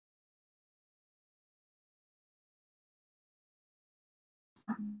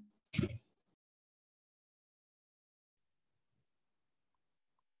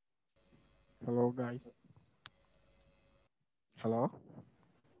Hello, guys. Hello?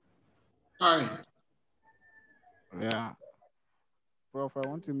 Hi. Yeah. Prof, I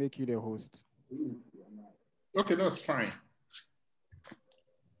want to make you the host. Okay, that's fine.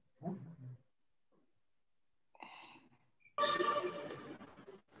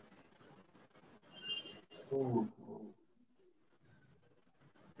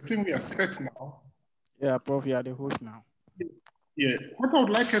 I think we are set now. Yeah, Prof, you are the host now. Yeah, what I would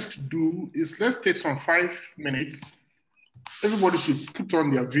like us to do is let's take some 5 minutes. Everybody should put on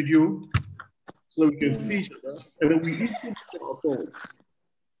their video so we can see each other, and then we introduce ourselves.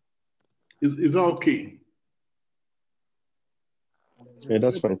 Is that okay? Yeah,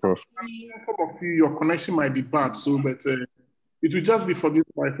 that's fine, Prof. Some of you, your connection might be bad, so but it will just be for this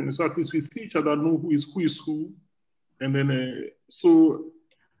 5 minutes. So at least we see each other, know who is who, and then so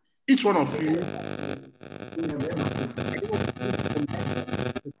each one of you.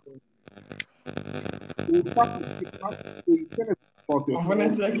 We'll start with the class. So you tell us about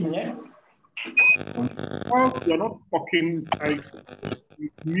yourself. Whilst you're not talking,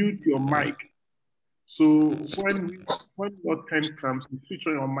 mute your mic. So when your turn comes, you switch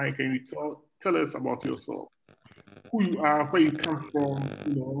on your mic and you tell us about yourself, who you are, where you come from,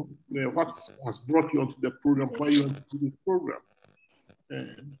 what has brought you onto the program, why you want to do this program,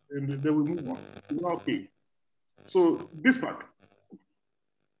 and then we move on. Okay. So Bismarck.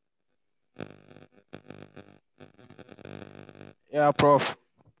 Yeah, Prof.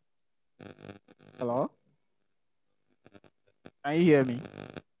 Hello? Can you hear me?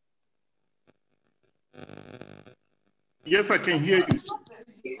 Yes, I can hear you.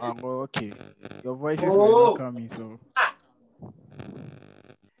 Okay. Your voices were not coming, so.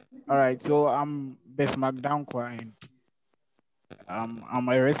 All right, so I'm Bismarck Dankwa, and I'm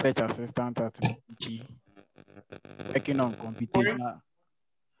a research assistant at Noguchi, working on computational.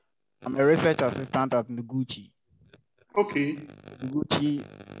 I'm a research assistant at Noguchi. Okay. Noguchi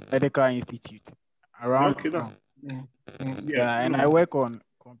Medical Institute. Around. Okay, that's. Yeah, and I work on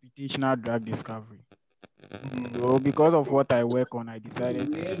computational drug discovery. So because of what I work on, I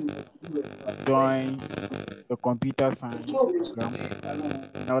decided to join the computer science program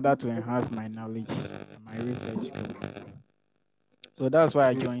in order to enhance my knowledge and my research skills. So that's why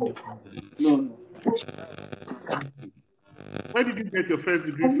I joined the program. Where did you get your first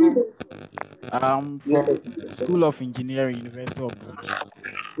degree from? From School of Engineering, University of Ghana.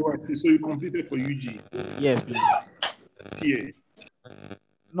 Oh, I see. So you completed for UG? Yes, please. TA?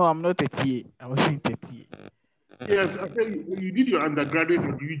 No, I'm not a TA. I wasn't a TA. Yes, I said you did your undergraduate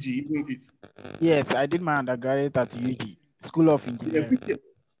at UG, isn't it? Yes, I did my undergraduate at UG, School of Engineering.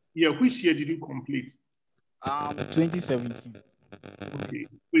 Which year did you complete? 2017. Okay,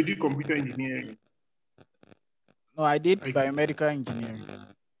 so you did computer engineering? No, I did biomedical engineering.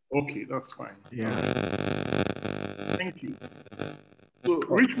 Okay, that's fine. Yeah. Thank you. So,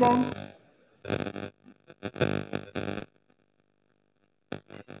 Richmond?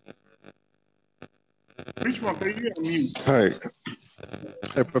 Richmond, can you hear me? Hi.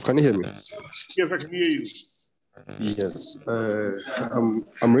 Hey, Prof, can you hear me? Yes, I can hear you. Yes.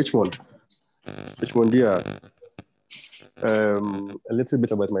 I'm Richmond. Richmond, yeah. A little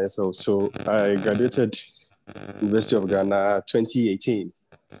bit about myself. So I graduated University of Ghana 2018.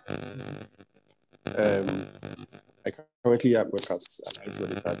 I currently work as an IT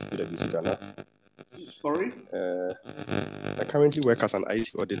auditor at PwC Ghana. Sorry? I currently work as an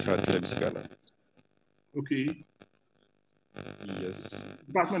IT auditor at PwC Ghana. Okay. Yes.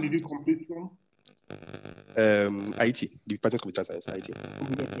 Department did you complete from? IT, Department of Computer Science, IT.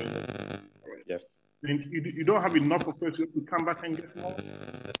 Right. Yeah. And you don't have enough of it to come back and get more?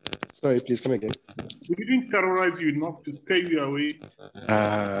 Sorry, please come again. We didn't terrorize you enough to scare you away?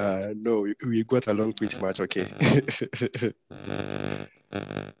 No, we got along pretty much okay.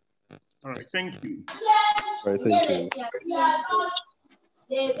 All right, thank you. All right, thank you.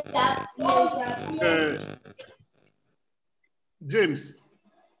 James.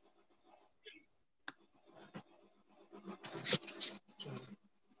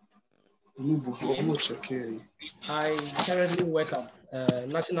 I currently work at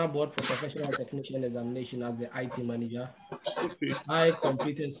National Board for Professional Technician Examination as the IT manager. Okay. I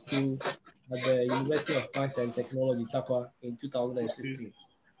completed school at the University of Science and Technology, Takwa, in 2016.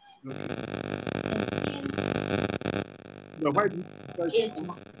 Okay. Now, why did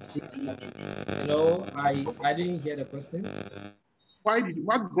I didn't hear the question.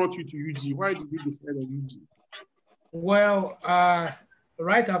 What brought you to UG? Why did you decide on UG? Well,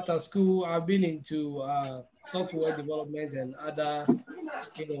 right after school, I've been into software development and other,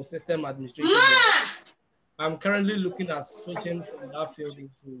 system administrative work. I'm currently looking at switching from that field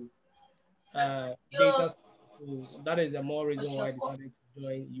into data. So that is the more reason why I decided to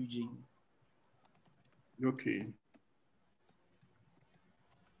join UG. Okay.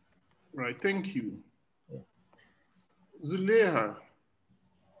 Right, thank you. Yeah. Zuleha.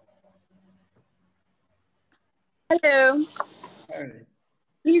 Hello. Hi.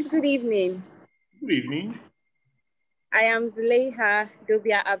 Please, good evening. Good evening. I am Zuleha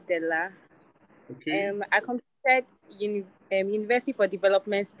Dobia Abdullah. Okay. I completed University for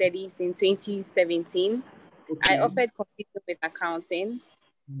Development Studies in 2017. Okay. I offered computing with accounting,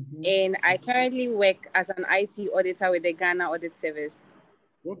 and I currently work as an IT auditor with the Ghana Audit Service.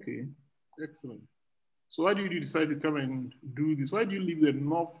 Okay, excellent. So why did you decide to come and do this? Why do you leave the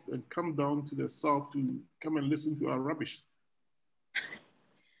north and come down to the south to come and listen to our rubbish?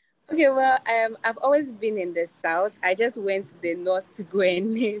 Okay, well, I've always been in the south. I just went to the north to go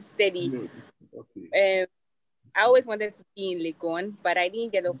and study. Okay. I always wanted to be in Legon, but I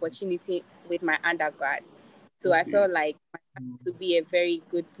didn't get the opportunity with my undergrad. So I felt like it would be a very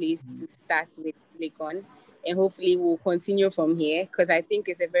good place to start with Legon. And hopefully we'll continue from here because I think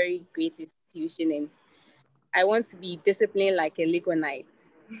it's a very great institution and I want to be disciplined like a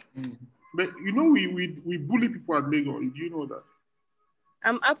Legonite. But you know, we bully people at Lagos. Do you know that?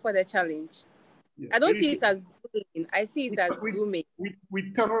 I'm up for the challenge. Yeah. I don't see it as bullying. I see it as grooming.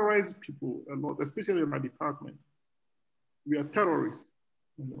 We terrorize people a lot, especially in my department. We are terrorists.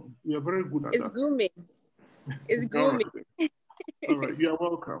 We are very good at that. It's grooming. It's grooming. All right. You are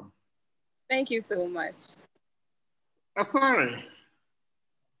welcome. Thank you so much. Asare.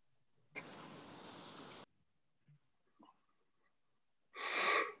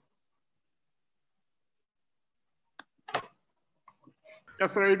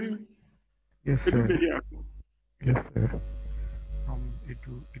 Asare, yes, sir. Yes, sir.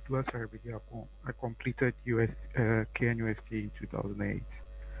 It was I completed KNUST in 2008.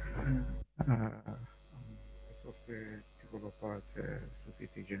 I'm a software developer at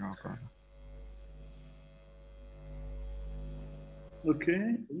Societe Generale Ghana. Okay.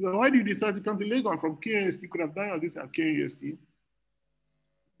 Well, why did you decide to come to Lagos from KNUST? You could have done all this at KNUST. You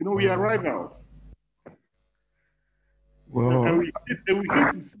know, we are rivals. Well, and we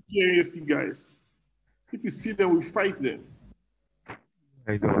hate to see KNUST guys. If you see them, we fight them.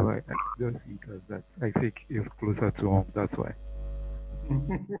 I know, I don't see it as that. I think it's closer to home, that's why.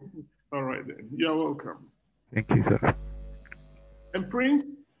 All right, then. You're welcome. Thank you, sir. And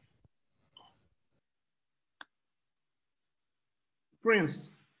Prince?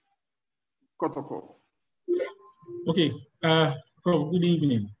 Prince Kotoko. Okay, Prof, good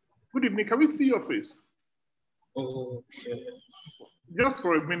evening. Good evening. Can we see your face? Okay. Just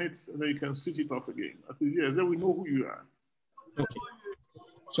for a minute, and then you can switch it off again. At least, yes, then we know who you are. Okay.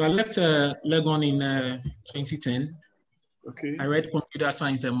 So I left Legon in 2010. Okay. I read computer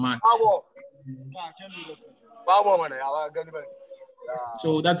science and maths.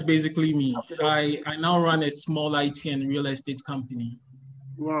 So that's basically me. I now run a small IT and real estate company.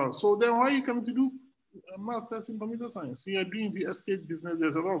 Wow. So then why are you coming to do a master's in computer science? You are doing the estate business.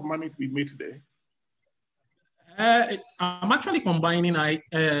 There's a lot of money to be made today. I'm actually combining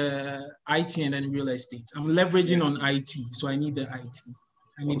IT and then real estate. I'm leveraging on IT, so I need the IT.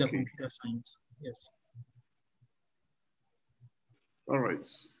 I need the computer science. Yes. All right.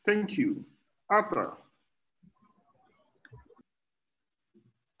 Thank you. Arthur.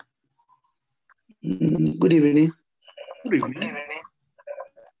 Good evening. Good evening.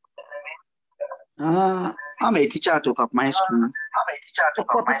 I'm a teacher at my school.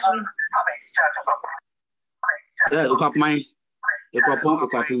 Yeah, Okapmai.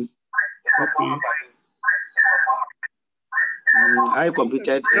 I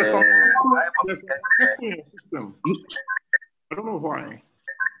completed. I don't know why.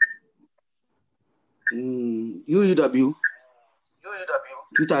 UUW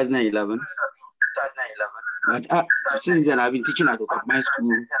 2011. But since then, I've been teaching at my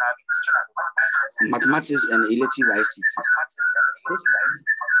school, mathematics and elective ICT.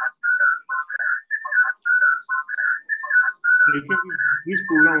 Do you think this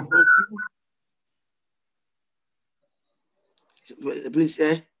program will help you? Please,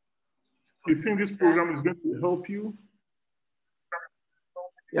 You think this program is going to help you?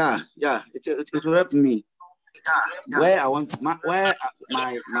 Yeah, it will help me. Where I want where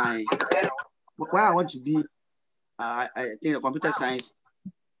I want to be, I think the computer science,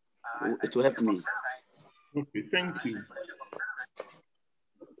 it will help me. Okay, thank you.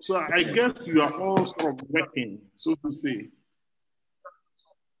 So I guess you are all sort of working, so to say.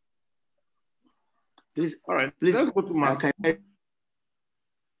 Please, All right, please. let's go to Martin.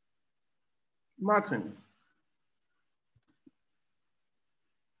 Martin.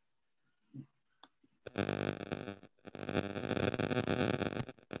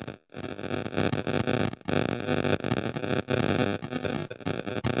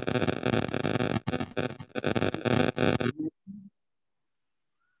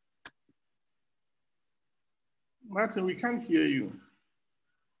 Martin, we can't hear you.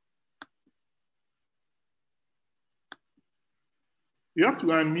 You have to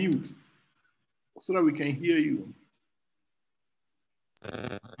unmute so that we can hear you.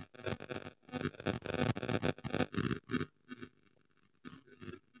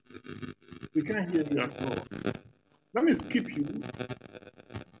 We can't hear you at all. Let me skip you.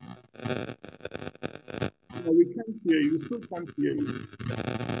 No, we can't hear you. We still can't hear you.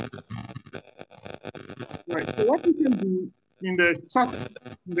 Right. So what we can do in the chat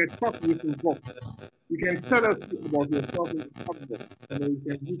with the box, you can tell us about yourself in the chat box, and then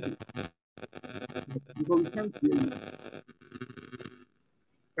we can use it. Because we can't hear you.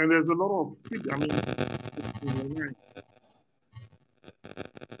 And there's a lot of people, I mean, in the line.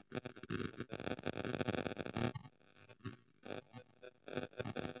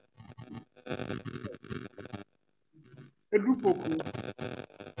 Edupoku.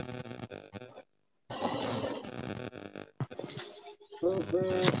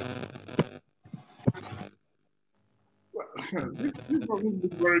 This doesn't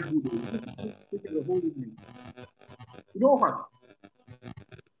look very good. This is a whole evening. You know what?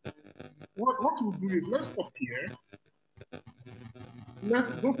 What we'll do is let's stop here.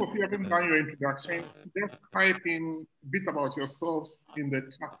 Those of you who haven't done your introduction, just type in a bit about yourselves in the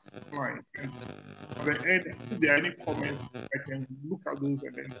chat line. And at the end, if there are any comments, I can look at those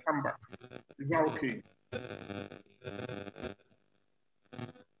and then come back. Is that okay?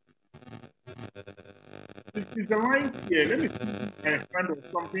 Is the line here? Let me see my friend or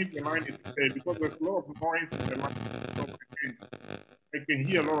something. The line is clear because there's a lot of noise in the line. So I can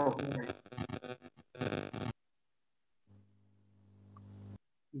hear a lot of noise.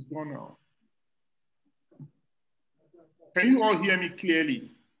 It's gone now. Can you all hear me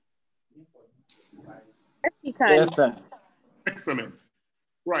clearly? Yes, you can. Yes, sir. Excellent.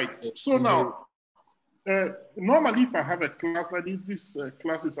 Right. So now, normally if I have a class like this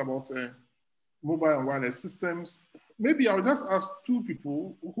class is about mobile and wireless systems. Maybe I'll just ask two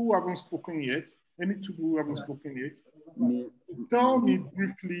people who haven't spoken yet, any two people who haven't spoken yet, tell me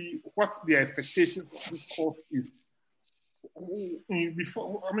briefly what their expectation of this course is.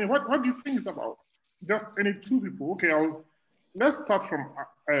 Before, I mean, what do you think it's about? Just any two people. Okay, let's start from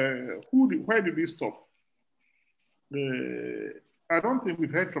where did we stop? I don't think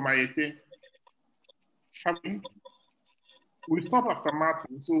we've heard from Ayete. We stop after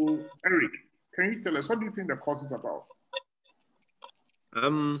Martin. So, Eric, can you tell us what do you think the course is about?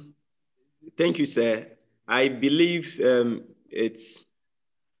 Thank you, sir. I believe it's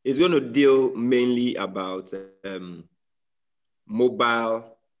going to deal mainly about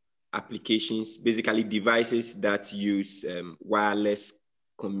mobile applications, basically devices that use wireless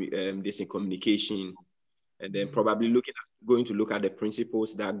communication, and then probably going to look at the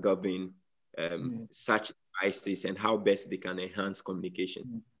principles that govern such devices and how best they can enhance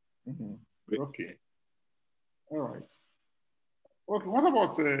communication. Okay. All right. Okay. What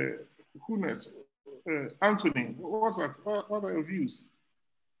about who-ness? Anthony, what are your views?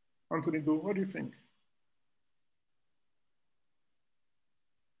 Anthony, what do you think?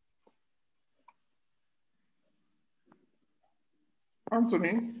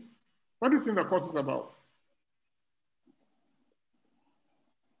 Anthony, what do you think the course is about?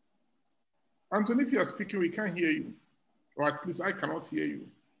 Anthony, if you are speaking, we can't hear you. Or at least I cannot hear you.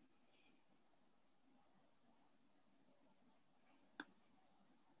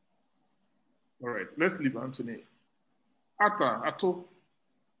 All right, let's leave Anthony. Ato,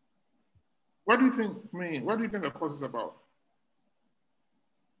 what do you think, what do you think the course is about?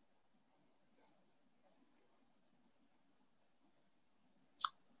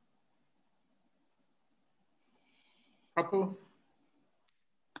 Ato,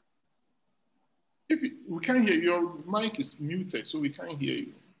 we can't hear you, your mic is muted, so we can't hear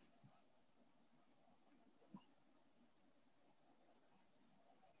you.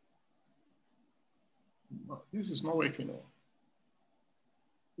 No, this is not working.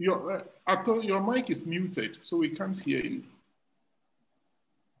 Your mic is muted, so we can't hear you.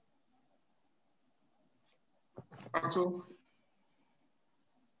 Ato,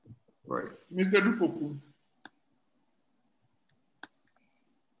 right, Mr. Dupoku.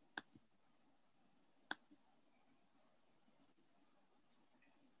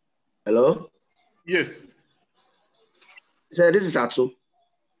 Hello? Yes. So this is Atu.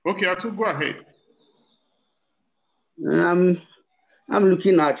 Okay, Atu, go ahead. I'm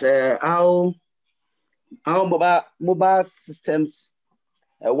looking at how mobile systems,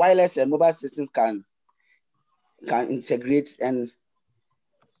 wireless and mobile systems can integrate and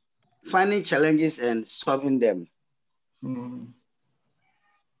finding challenges and solving them.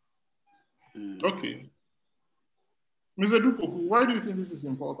 Okay. Mr. Dupoku, why do you think this is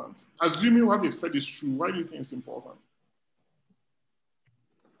important? Assuming what they've said is true, why do you think it's important?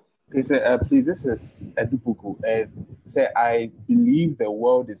 Okay, so please, this is Edupuku. So I believe the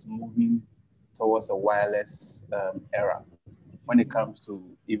world is moving towards a wireless era when it comes to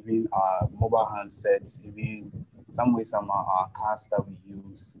even our mobile handsets, even some of our cars that we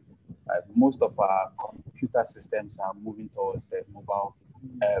use. Most of our computer systems are moving towards the mobile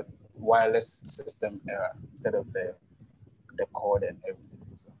wireless system era instead of the cord and everything.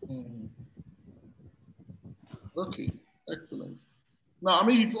 So. Okay, excellent. Now, I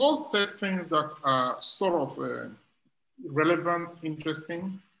mean, you've all said things that are sort of relevant,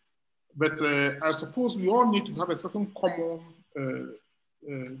 interesting, but I suppose we all need to have a certain common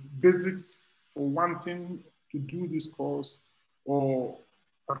basics for wanting to do this course, or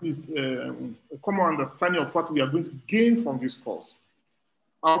at least a common understanding of what we are going to gain from this course.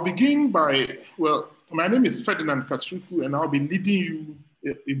 I'll begin by, well, my name is Ferdinand Kachuku, and I'll be leading you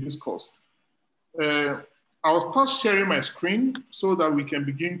in this course. I'll start sharing my screen so that we can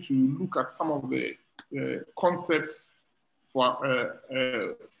begin to look at some of the concepts for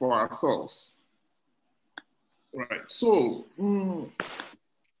ourselves. Right, so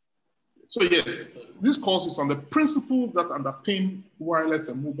yes, this course is on the principles that underpin wireless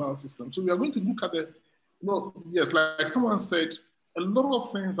and mobile systems. So we are going to look at yes, like someone said, a lot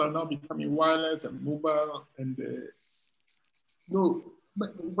of things are now becoming wireless and mobile, and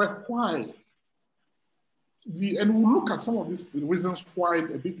but why? And we'll look at some of these reasons why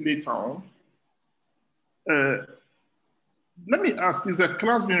a bit later on. Let me ask, is the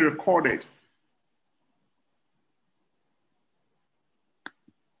class being recorded?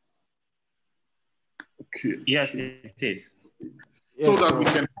 Okay. Yes, it is. So that we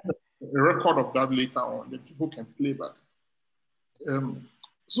can have a record of that later on, that people can play back.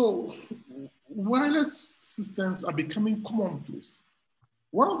 So wireless systems are becoming commonplace.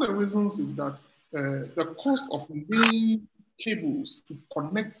 One of the reasons is that the cost of laying cables to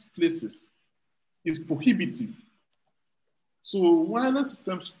connect places is prohibitive. So wireless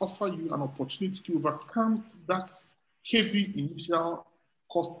systems offer you an opportunity to overcome that heavy initial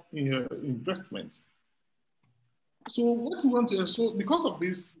cost investment. So what we want to, so because of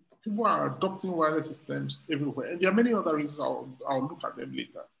this, people are adopting wireless systems everywhere, and there are many other reasons. I'll look at them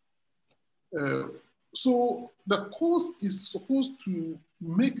later. So the course is supposed to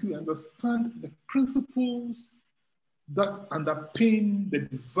make you understand the principles that underpin the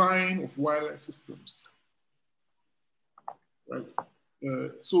design of wireless systems. Right.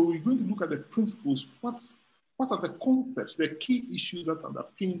 So we're going to look at the principles. What are the concepts, the key issues that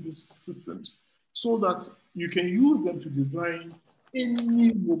underpin these systems, so that you can use them to design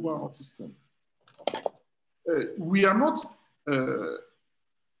any mobile system. We are not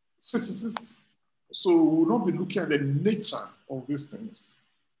physicists, so we will not be looking at the nature of these things.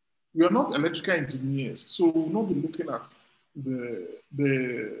 We are not electrical engineers, so we will not be looking at the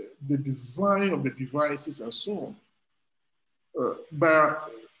design of the devices and so on. But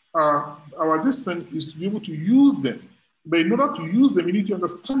our descent is to be able to use them. But in order to use them, you need to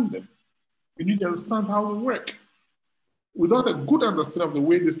understand them. You need to understand how they work. Without a good understanding of the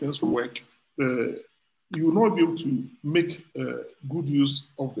way these things work, you will not be able to make good use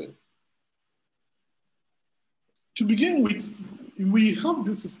of them. To begin with, we have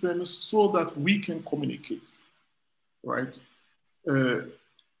these systems so that we can communicate, right? The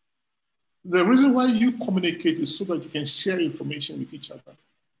reason why you communicate is so that you can share information with each other.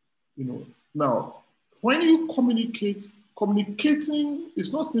 Now, when you communicate, communicating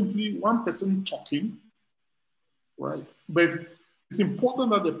is not simply one person talking, right? But it's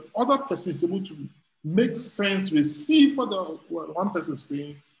important that the other person is able to make sense, receive what one person is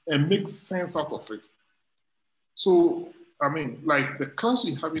saying, and make sense out of it. So, I mean, like the class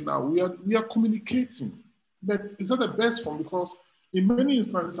we're having now, we are communicating, but is that the best form? Because in many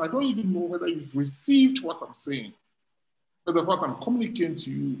instances, I don't even know whether you've received what I'm saying, whether what I'm communicating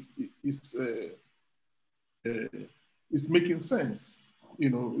to you is making sense,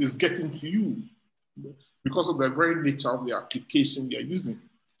 is getting to you, because of the very nature of the application we are using.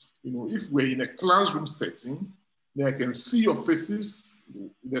 If we're in a classroom setting, then I can see your faces,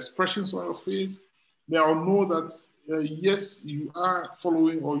 the expressions on your face. Then I'll know that, yes, you are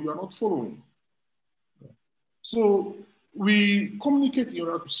following or you are not following. So we communicate in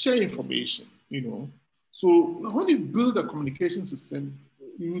order to share information, So when you build a communication system,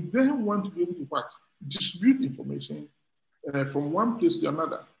 you then want to be able to what? Distribute information from one place to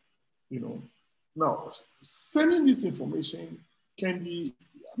another, Now, sending this information can be,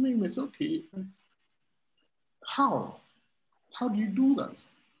 it's okay, but how? How do you do that?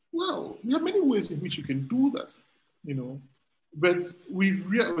 Well, there are many ways in which you can do that, But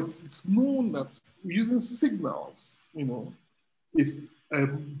it's known that using signals, is a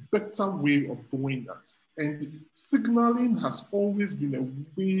better way of doing that. And signaling has always been a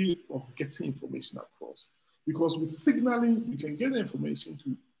way of getting information across. Because with signaling, you can get information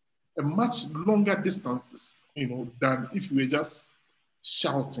to a much longer distances, than if you were just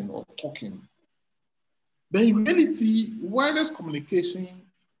shouting or talking. Then in reality, wireless communication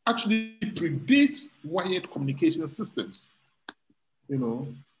actually predates wired communication systems.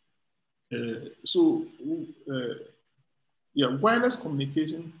 Wireless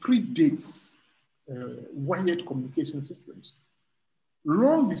communication predates wired communication systems.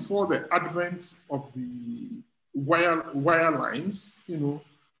 Long before the advent of the wire lines,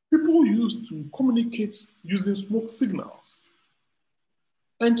 people used to communicate using smoke signals.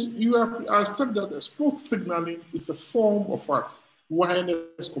 And you have accept that smoke signaling is a form of what?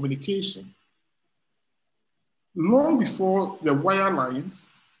 Wireless communication. Long before the wire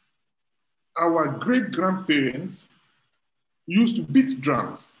lines, our great-grandparents used to beat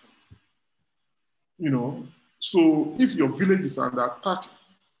drums. So if your village is under attack,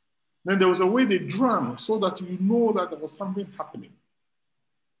 then there was a way they drum so that you know that there was something happening.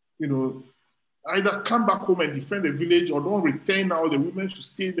 Either come back home and defend the village or don't return now, the women should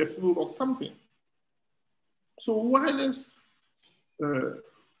stay in the field or something. So wireless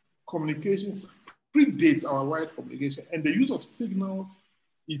communications predates our wired communication, and the use of signals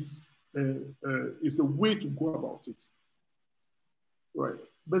is the way to go about it. Right.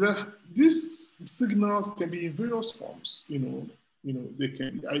 But these signals can be in various forms, they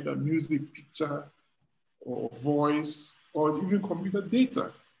can be either music, picture, or voice, or even computer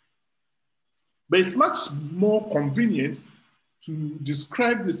data. But it's much more convenient to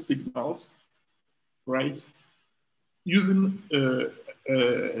describe the signals, right, using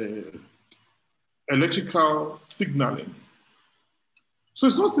electrical signaling. So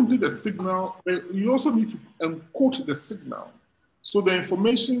it's not simply the signal, but you also need to encode the signal. So the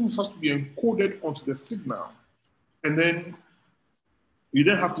information has to be encoded onto the signal. And then you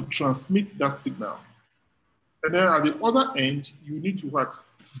then have to transmit that signal. And then at the other end, you need to what?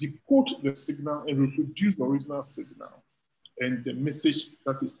 Decode the signal and reproduce the original signal and the message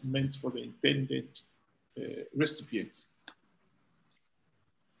that is meant for the intended recipient.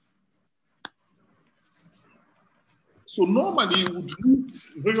 So normally we would use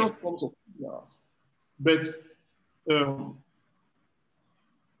various forms of signals, but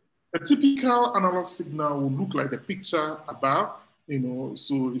a typical analog signal will look like the picture above,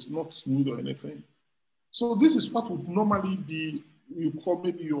 so it's not smooth or anything. So this is what would normally be, you call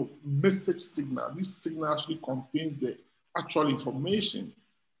maybe your message signal. This signal actually contains the actual information,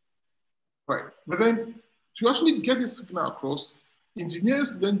 right? But then to actually get this signal across,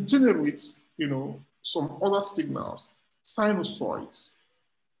 engineers then generate, some other signals, sinusoids.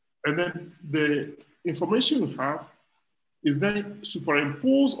 And then the information you have is then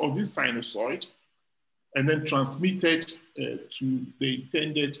superimposed on this sinusoid and then transmitted to the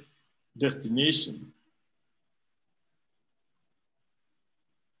intended destination.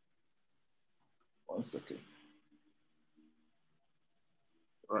 One second.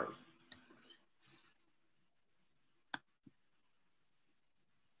 Right.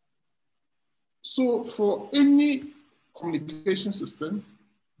 So for any communication system,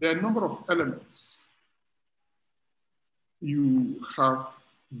 there are a number of elements. You have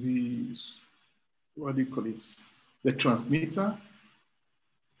the, what do you call it? The transmitter,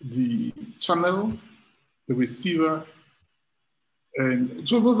 the channel, the receiver, and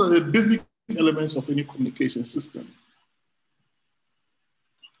so those are the basic elements of any communication system.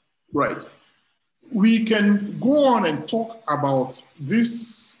 Right. We can go on and talk about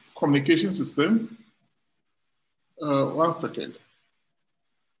this communication system. One second.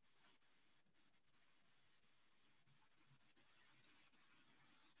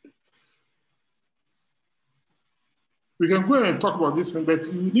 We can go and talk about this, but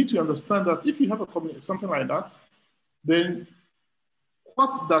you need to understand that if you have something like that, then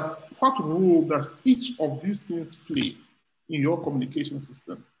what role does each of these things play in your communication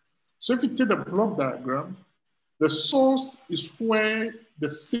system? So if you take the block diagram, the source is where the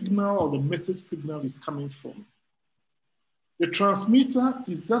signal or the message signal is coming from. The transmitter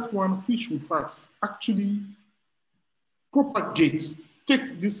is that one which would actually propagate,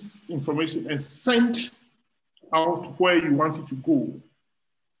 take this information and send out where you want it to go.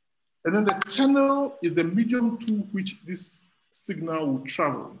 And then the channel is the medium through which this signal will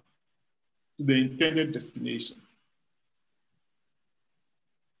travel to the intended destination.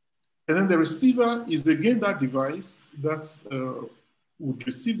 And then the receiver is again that device that would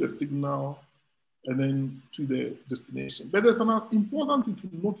receive the signal and then to the destination. But there's an important thing to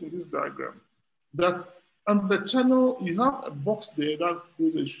note in this diagram, that on the channel, you have a box there that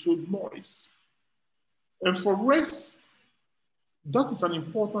goes and shows noise. And for us, that is an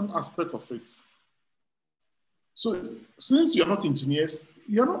important aspect of it. So since you're not engineers,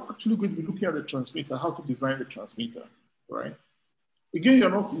 you're not actually going to be looking at the transmitter, how to design the transmitter, right? Again, you're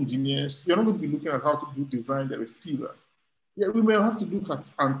not engineers, you're not going to be looking at how to design the receiver. Yeah, we may have to look at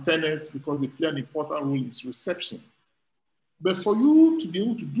antennas because they play an important role in its reception. But for you to be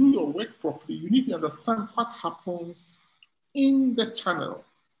able to do your work properly, you need to understand what happens in the channel.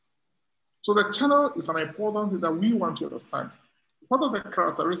 So the channel is an important thing that we want to understand. What are the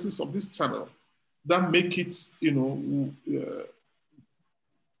characteristics of this channel that make it,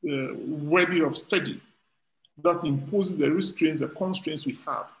 worthy of study, that imposes the restraints, the constraints we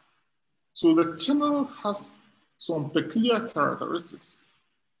have? So the channel has some peculiar characteristics.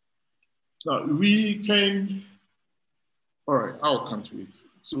 Now we can, all right, I'll come to it.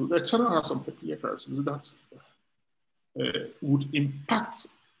 So the channel has some peculiar characteristics that would impact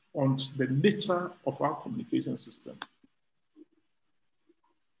on the nature of our communication system.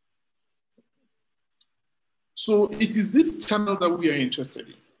 So it is this channel that we are interested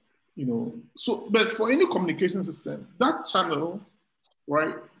in, So, but for any communication system, that channel,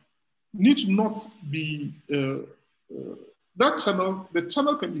 right, need not be, the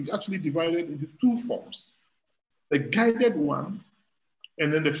channel can be actually divided into two forms, the guided one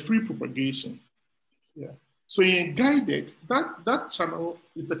and then the free propagation. Yeah. So in guided, that channel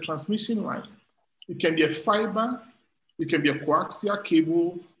is a transmission line. It can be a fiber, it can be a coaxial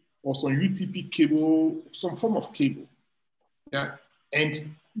cable, or some UTP cable, some form of cable. Yeah.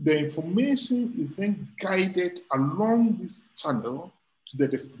 And the information is then guided along this channel to the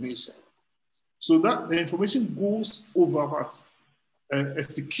destination. So that the information goes over what? A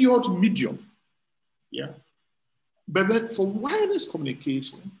secured medium. Yeah. But then for wireless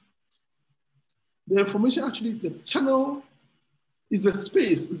communication, the information actually, the channel is a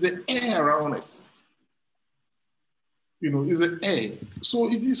space, is the air around us. Is the air. So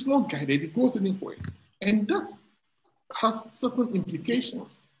it is not guided, it goes anywhere. And that has certain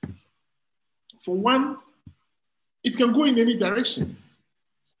implications. For one, it can go in any direction.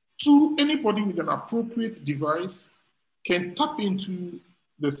 Two, anybody with an appropriate device can tap into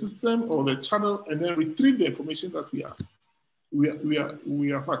the system or the channel and then retrieve the information that we are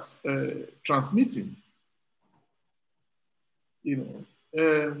transmitting.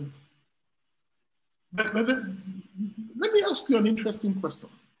 But let me ask you an interesting question.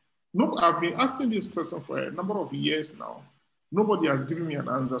 No, I've been asking this question for a number of years now. Nobody has given me an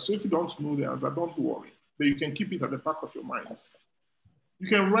answer. So if you don't know the answer, don't worry. But you can keep it at the back of your minds. You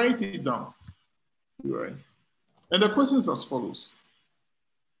can write it down. Right? And the question is as follows.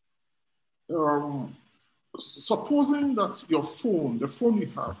 Supposing that your phone, the phone you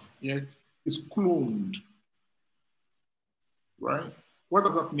have, is cloned, right? What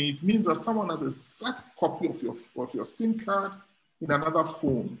does that mean? It means that someone has a exact copy of your SIM card in another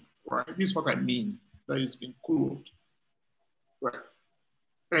phone, right? This is what I mean, that it's been cloned, right?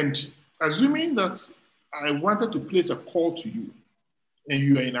 And assuming that I wanted to place a call to you and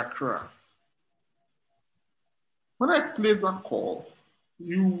you are in Accra, when I place that call,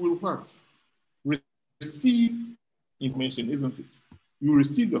 you will what? Receive information, isn't it? You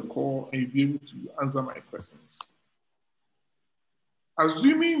receive the call and you'll be able to answer my questions.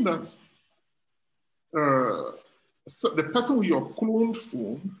 Assuming that so the person with your cloned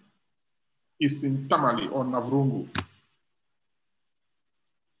phone is in Tamale or Navrongo,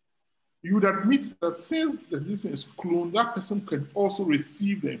 you would admit that since this is cloned, that person can also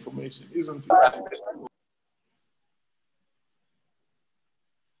receive the information, isn't it?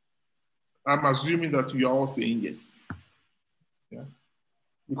 I'm assuming that you are all saying yes. Yeah?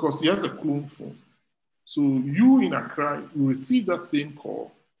 Because he has a clone phone. So you in Accra, you receive that same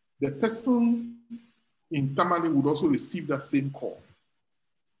call. The person in Tamale would also receive that same call.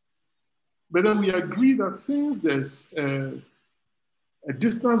 But then we agree that since there's a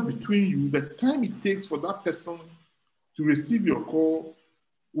distance between you, the time it takes for that person to receive your call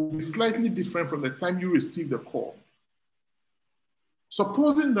will be slightly different from the time you receive the call.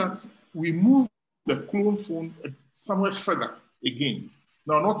 Supposing that we move the clone phone somewhere further again,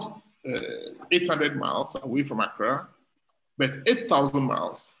 now not 800 miles away from Accra, but 8,000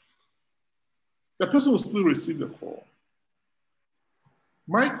 miles, the person will still receive the call.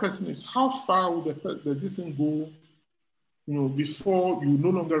 My question is, how far will the distance go, before you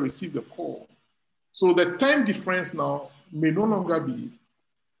no longer receive the call? So the time difference now may no longer be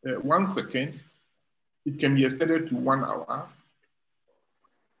 1 second. It can be extended to 1 hour,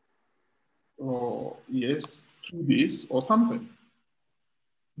 or 2 days or something.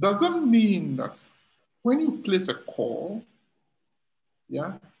 Does that mean that when you place a call,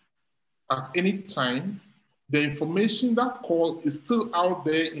 at any time, the information, that call is still out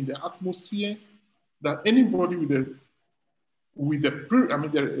there in the atmosphere, that anybody with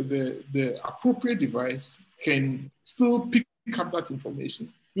the appropriate device can still pick up that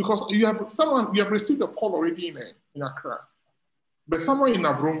information? Because you have received a call already in Accra, but someone in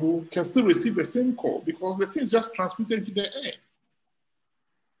Avrongo can still receive the same call because the thing is just transmitted to the air.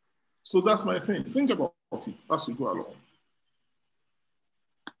 So that's my thing. Think about it as we go along.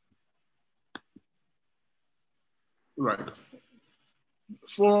 Right.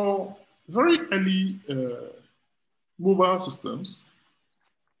 For very early mobile systems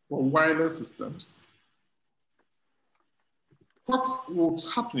or wireless systems, what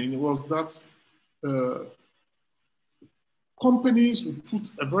was happening was that companies would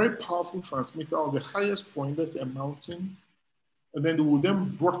put a very powerful transmitter on the highest point, let's say a mountain, and then they would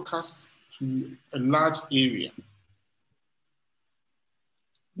then broadcast to a large area.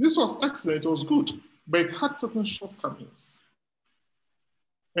 This was excellent, it was good, but it had certain shortcomings.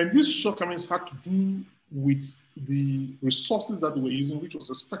 And these shortcomings had to do with the resources that they were using, which was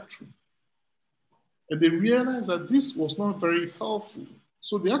a spectrum. And they realized that this was not very helpful.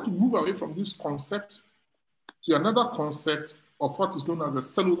 So they had to move away from this concept to another concept of what is known as the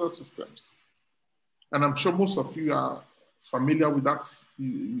cellular systems. And I'm sure most of you are familiar with that.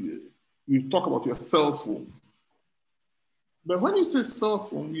 You talk about your cell phone. But when you say cell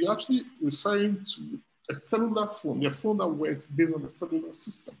phone, you're actually referring to a cellular phone, a phone that works based on the cellular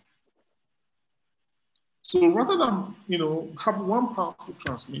system. So rather than have one powerful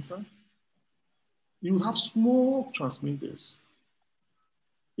transmitter, you have small transmitters,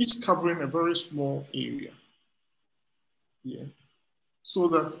 each covering a very small area. So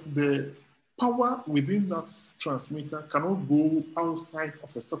that the power within that transmitter cannot go outside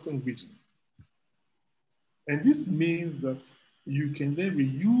of a certain region. And this means that you can then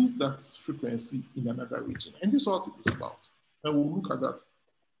reuse that frequency in another region. And this is what it is about. And we'll look at that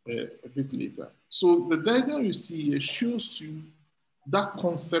a bit later. So the diagram you see here shows you that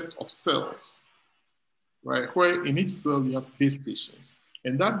concept of cells, right? Where in each cell you have base stations.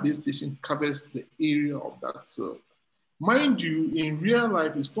 And that base station covers the area of that cell. Mind you, in real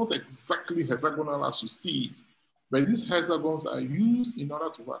life, it's not exactly hexagonal as you see it, but these hexagons are used in order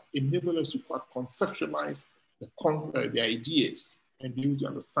to enable us to conceptualize the ideas and be able to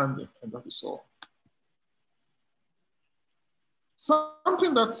understand them, and that is all.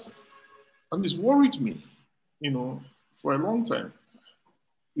 Something that's at least worried me, for a long time,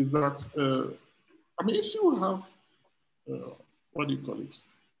 is that, if you have, what do you call it,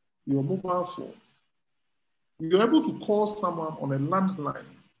 your mobile phone, you're able to call someone on a landline,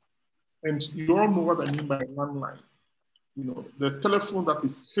 and you all know what I mean by a landline. The telephone that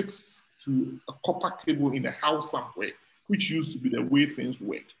is fixed to a copper cable in a house somewhere, which used to be the way things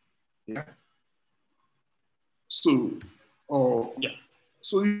work. Yeah. So,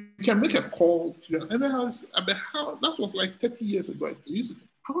 so you can make a call to your, and then that was like 30 years ago.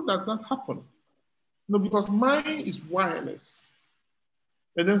 How does that happen? Because mine is wireless,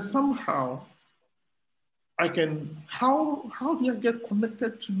 and then somehow I can, how do I get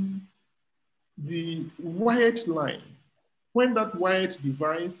connected to the wired line when that wired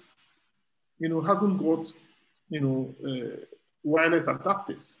device, hasn't got, wireless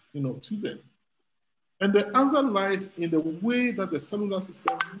adapters, to them? And the answer lies in the way that the cellular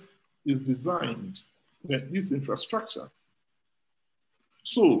system is designed, this infrastructure.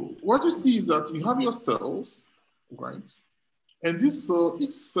 So what you see is that you have your cells, right? And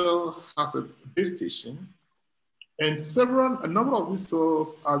each cell has a base station, and a number of these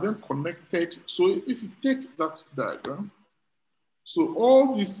cells are then connected. So if you take that diagram, so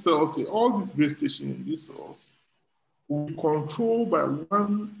all these cells, all these base stations in these cells will be controlled by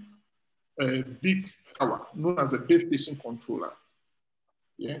one big tower known as a base station controller.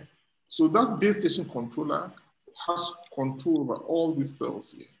 Yeah. So that base station controller has control over all these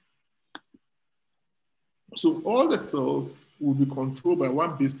cells here. So all the cells will be controlled by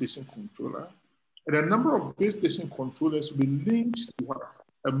one base station controller, and a number of base station controllers will be linked to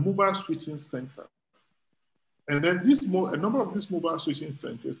a mobile switching center. And then a number of these mobile switching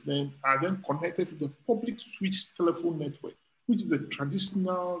centers then are then connected to the public switch telephone network, which is a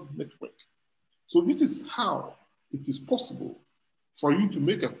traditional network. So this is how it is possible for you to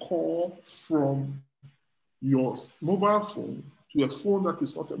make a call from your mobile phone to a phone that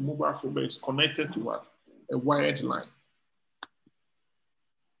is not a mobile phone, but is connected to what? A wired line.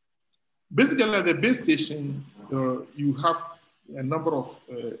 Basically, at the base station, you have a number of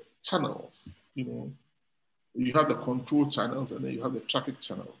channels. You have the control channels, and then you have the traffic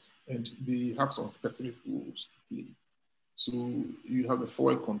channels, and they have some specific rules to play. So you have the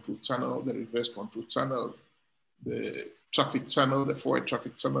forward control channel, the reverse control channel, the traffic channel, the forward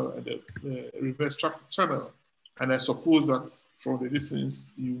traffic channel, and the reverse traffic channel. And I suppose that from the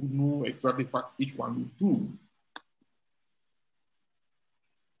distance, you know exactly what each one will do.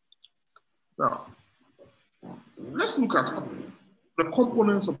 Now, let's look at the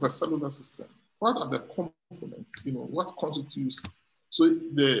components of a cellular system. What are the components? What constitutes?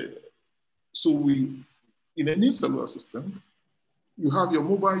 In a new cellular system, you have your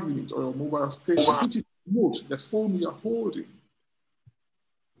mobile unit or your mobile station, which is remote, the phone you are holding,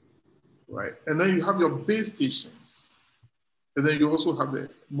 right? And then you have your base stations, and then you also have the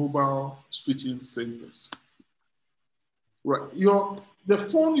mobile switching centers, right? The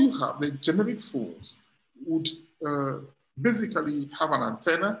phone you have, the generic phones, would basically have an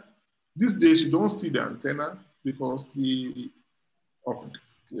antenna. These days, you don't see the antenna because the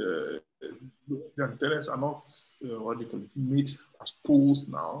antennas are not made as poles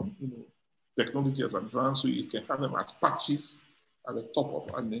now. Technology has advanced, so you can have them as patches at the top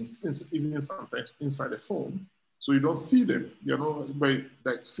of, and then even sometimes inside the phone. So you don't see them. By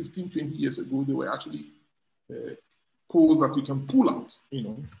like 15, 20 years ago, they were actually poles that you can pull out,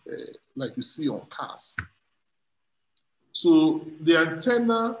 like you see on cars. So the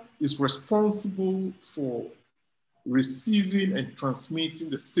antenna is responsible for receiving and transmitting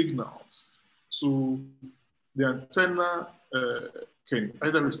the signals. So the antenna can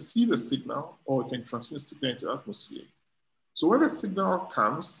either receive a signal or it can transmit signal into the atmosphere. So when the signal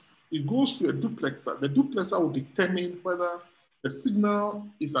comes, it goes through a duplexer. The duplexer will determine whether the signal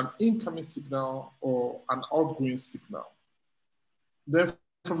is an incoming signal or an outgoing signal. Then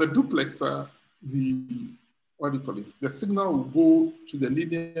from the duplexer, the signal will go to the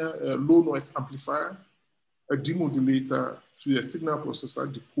linear low noise amplifier, a demodulator, to a signal processor,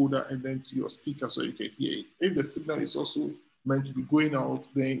 decoder, and then to your speaker so you can hear it. If the signal is also meant to be going out,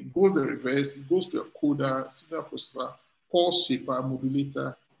 then it goes the reverse, it goes to a coder, signal processor, pulse shaper,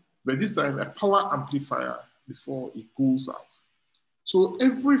 modulator, but this time a power amplifier before it goes out. So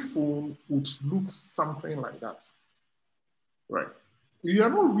every phone would look something like that, right? You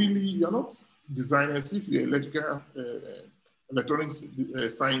are not designers. If you're electronic electronic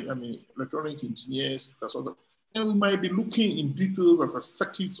engineers, that sort of, and we might be looking in details as the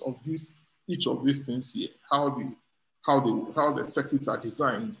circuits of each of these things here, how the circuits are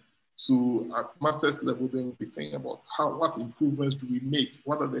designed. So at master's level, then we'll be thinking about what improvements do we make?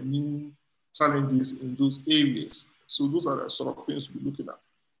 What are the new challenges in those areas? So those are the sort of things we'll be looking at.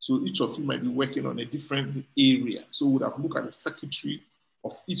 So each of you might be working on a different area. So we would have looked at the circuitry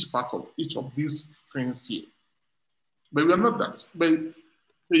of each part of each of these things here. But we are not that. But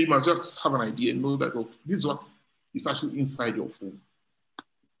you must just have an idea and know that, okay, this is what is actually inside your phone.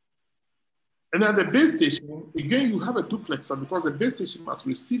 And at the base station, again, you have a duplexer because the base station must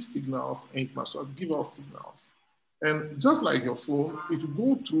receive signals and it must give out signals. And just like your phone, it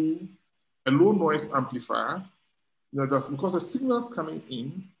will go through a low noise amplifier. That's because the signals coming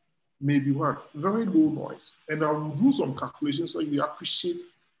in may be what? Very low noise. And I will do some calculations so you appreciate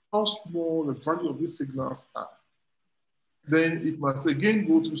how small the value of these signals are. Then it must again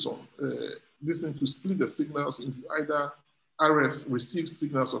go through some listening to split the signals into either RF receive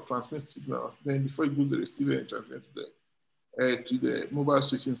signals or transmit signals. Then before it goes to the receiver and transmit to the mobile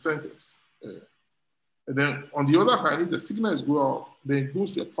switching centers. And then on the other hand, if the signal is go out, then it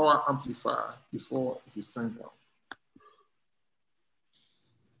goes to a power amplifier before it is sent out.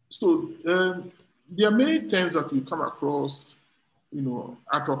 So there are many terms that you come across,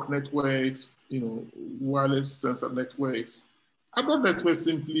 ad hoc networks, wireless sensor networks. Ad hoc networks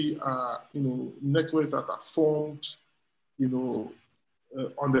simply are, networks that are formed,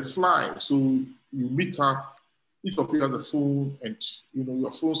 on the fly. So you meet up, each of you has a phone, and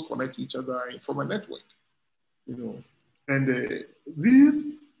your phones connect to each other and form a network. And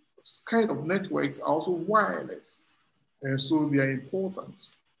these kind of networks are also wireless, and so they are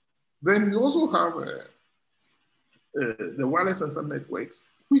important. Then we also have the wireless sensor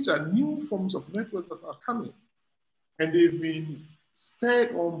networks, which are new forms of networks that are coming. And they've been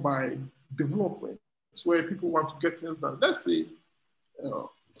spurred on by development. It's where people want to get things done. Let's say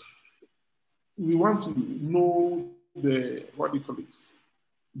we want to know the, what do you call it?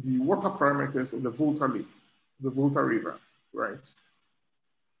 The water parameters of the Volta Lake, the Volta River, right?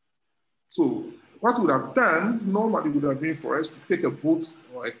 So what we would have done normally would have been for us to take a boat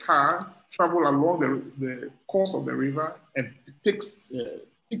or a car, travel along the course of the river and take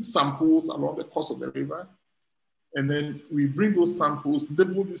samples along the course of the river. And then we bring those samples,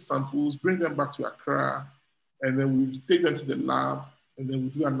 label these samples, bring them back to Accra, and then we take them to the lab, and then we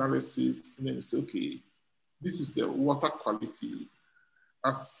do analysis, and then we say, okay, this is the water quality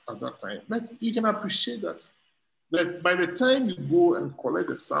as at that time. But you can appreciate that by the time you go and collect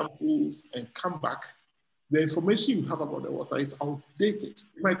the samples and come back, the information you have about the water is outdated.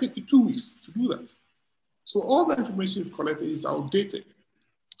 It might take you 2 weeks to do that. So all the information you've collected is outdated.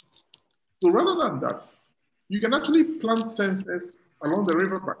 So rather than that, you can actually plant sensors along the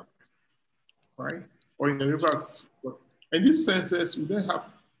riverbank, right? Or in the rivers. And these sensors will then have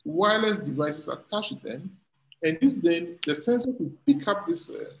wireless devices attached to them. And then the sensor will pick up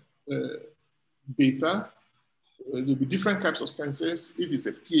this data. There'll be different types of sensors. If it's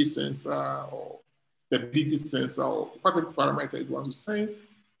a pH sensor or stability sensor or whatever parameter you want to sense,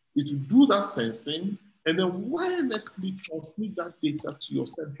 it will do that sensing and then wirelessly transmit that data to your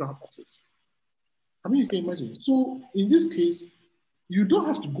central office. I mean, you can imagine. So in this case, you don't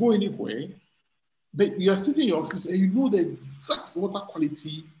have to go anywhere, but you are sitting in your office and you know the exact water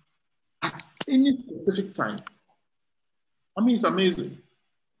quality at any specific time. I mean, it's amazing.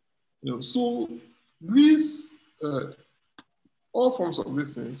 You know, so these, all forms of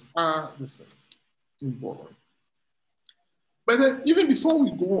these things are the same, important. But then even before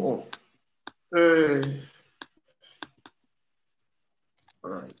we go on, all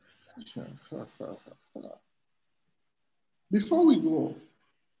right. Before we go on,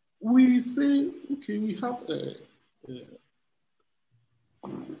 we say, okay, we have a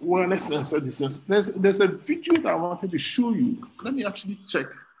wireless sensor. There's a video that I wanted to show you. Let me actually check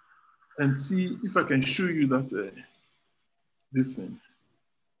and see if I can show you that this thing.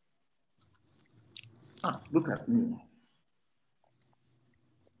 Look at me.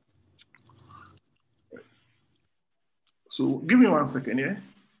 So give me 1 second, yeah?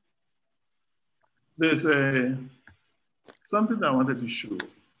 There's something that I wanted to show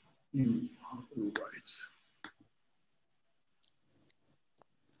you.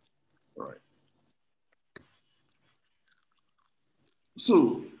 All right.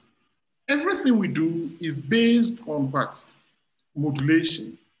 So everything we do is based on what?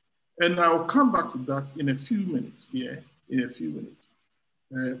 Modulation. And I'll come back to that in a few minutes, yeah? In a few minutes.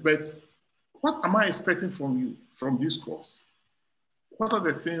 But what am I expecting from you, from this course? What are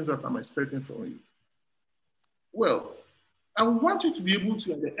the things that I'm expecting from you? Well, I want you to be able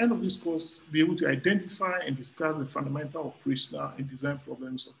to, at the end of this course, be able to identify and discuss the fundamental operational and design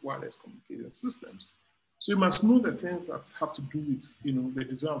problems of wireless communication systems. So you must know the things that have to do with, you know, the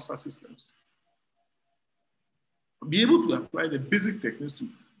design of such systems. Be able to apply the basic techniques to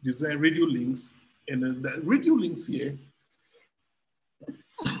design radio links. And the radio links here,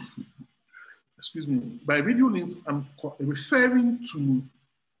 excuse me, by radio links, I'm referring to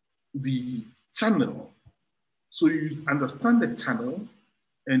the channel. So you understand the channel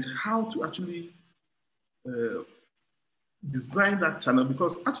and how to actually design that channel,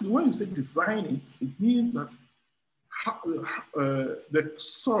 because actually when you say design it, it means that the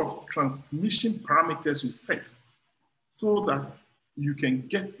sort of transmission parameters you set so that you can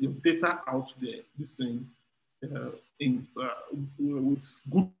get your data out there, this thing, with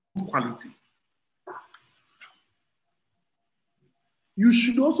good quality. You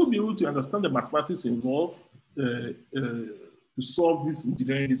should also be able to understand the mathematics involved to solve these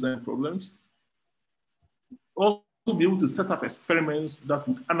engineering design problems. Also be able to set up experiments that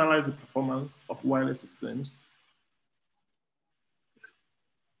would analyze the performance of wireless systems.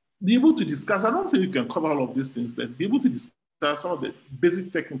 Be able to discuss, I don't think you can cover all of these things, but be able to discuss some of the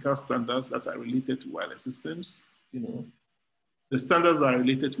basic technical standards that are related to wireless systems. You know, the standards that are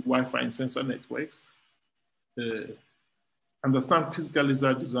related to Wi-Fi and sensor networks. Understand physical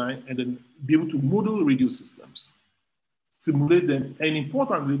laser design, and then be able to model radio systems, simulate them, and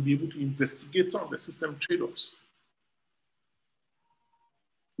importantly, be able to investigate some of the system trade-offs.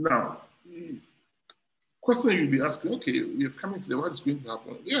 Now, question you'll be asking, okay, we have come into the what is going to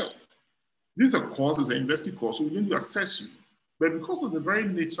happen? Yeah, this is a course, it's an investing course, so we're going to assess you. But because of the very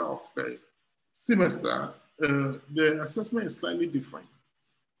nature of the semester, the assessment is slightly different.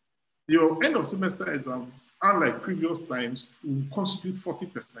 Your end of semester exams, unlike previous times, will constitute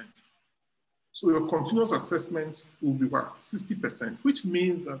 40%. So your continuous assessment will be what? 60%, which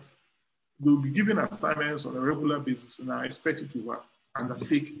means that they'll be given assignments on a regular basis, and I expect you to what?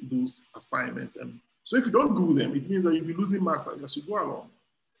 Undertake those assignments and So if you don't do them, it means that you'll be losing marks as you go along.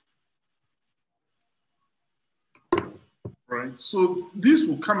 Right? So this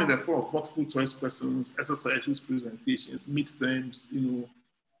will come in the form of multiple choice questions, exercises, presentations, midterms, and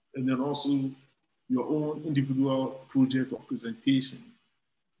then also your own individual project or presentation,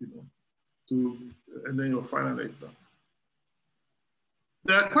 and then your final exam.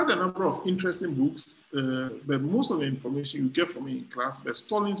 There are quite a number of interesting books, but most of the information you get from me in class, but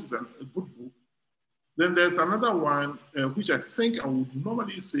Stallings is a good book. Then there's another one, which I think I would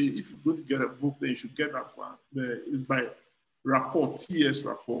normally say, if you're going to get a book, then you should get that one. It's by Rapport, T.S.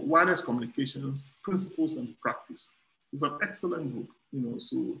 Rapport, Wireless Communications, Principles and Practice. It's an excellent book,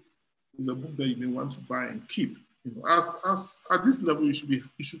 so it's a book that you may want to buy and keep. As at this level, you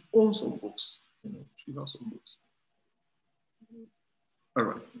should own some books, you should have some books. All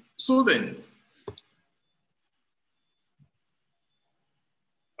right, so then,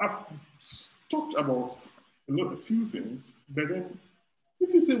 I've talked about a few things, but then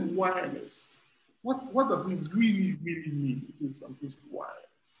if you say wireless, what does it really mean if it's something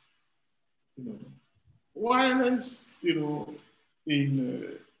wireless? Wireless,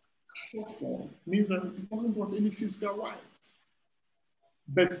 in short form, means that it doesn't want any physical wires.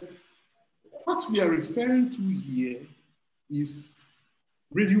 But what we are referring to here is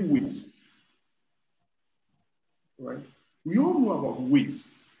radio waves, right? We all know about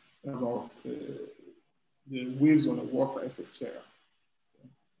waves, about the waves on the water, etc.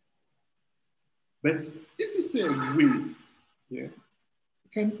 But if you say a wave, yeah,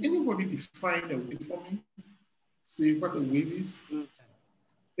 can anybody define a wave for me? Say what a wave is?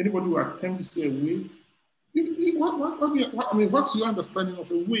 Anybody who attempt to say a wave? What's your understanding of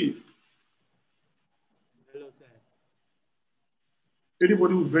a wave? Hello, sir.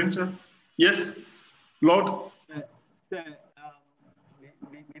 Anybody who venture? Yes, Lord? Sir,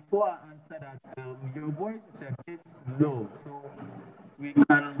 before I answer that, your voice is a bit low, so we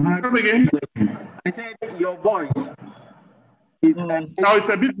can... Come again? I said your voice is... Oh, it's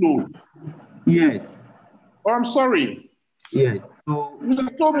a bit low. Yes. Oh, I'm sorry. Yes. So you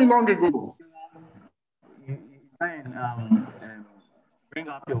told me long ago. You try and bring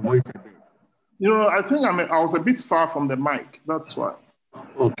up your voice a bit. I think I was a bit far from the mic. That's why.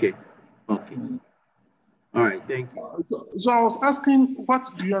 Okay. Okay. All right. Thank you. So I was asking, what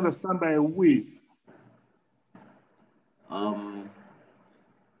do you understand by a wave?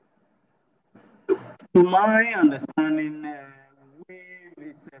 To my understanding, wave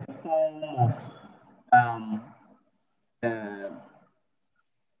is a form of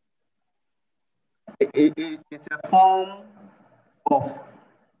it's a form of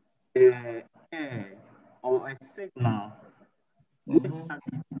air or a signal which can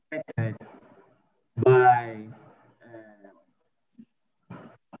be detected by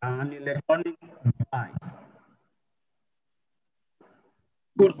an electronic device.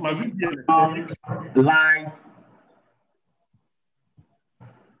 Could be electronic? Light.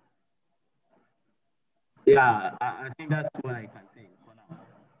 Yeah, I think that's what I can say for now.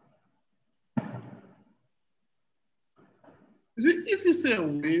 You see, if you say a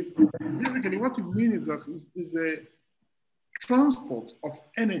wave, basically what you mean is that is the transport of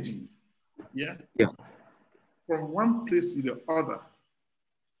energy, yeah, from one place to the other.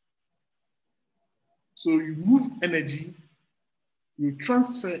 So you move energy, you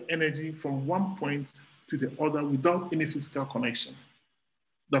transfer energy from one point to the other without any physical connection.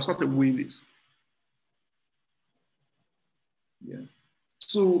 That's what a wave is. Yeah.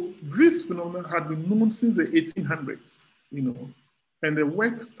 So this phenomenon had been known since the 1800s, and the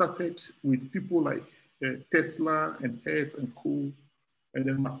work started with people like Tesla and Hertz and Co. and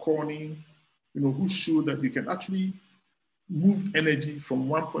then Marconi, who showed that you can actually move energy from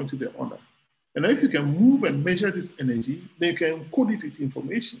one point to the other. And if you can move and measure this energy, then you can encode it with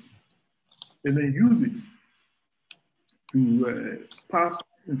information and then use it to pass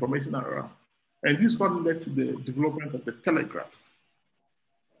information around. And this one led to the development of the telegraph.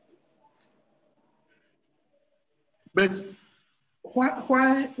 But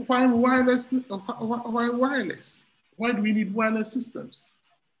why wireless? Why wireless? Why do we need wireless systems?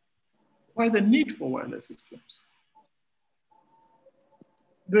 Why the need for wireless systems?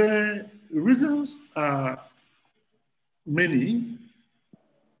 The reasons are many,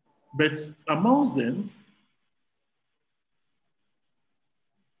 but amongst them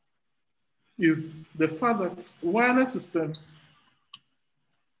is the fact that wireless systems,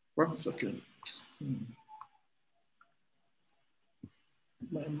 one second.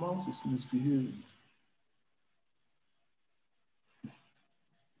 My mouse is misbehaving.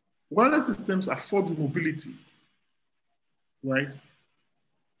 Wireless systems afford mobility, right?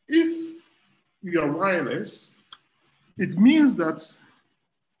 If you are wireless, it means that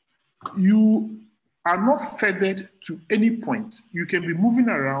you are not fettered to any point. You can be moving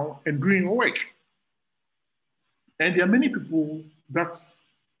around and doing your work. And there are many people that,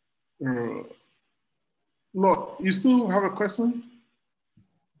 Lord, you still have a question?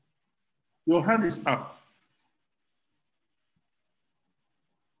 Your hand is up.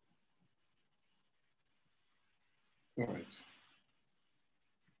 All right.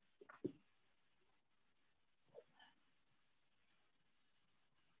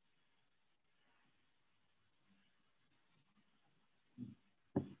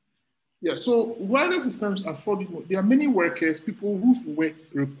 Yeah, so wireless systems are for, there are many workers, people whose work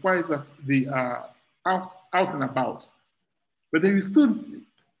requires that they are out and about, but then you still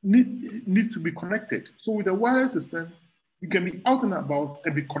need to be connected. So with a wireless system, you can be out and about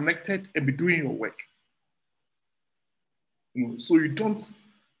and be connected and be doing your work. So you don't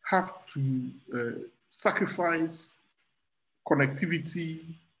have to sacrifice connectivity,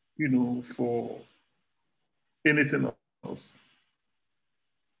 for anything else.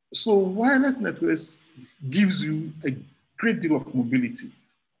 So wireless networks gives you a great deal of mobility.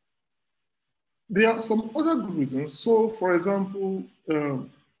 There are some other good reasons. So for example,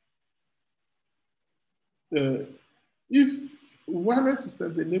 if wireless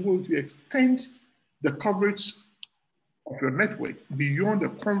systems enable you to extend the coverage of your network beyond the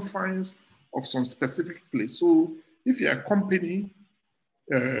confines of some specific place. So if you're a company,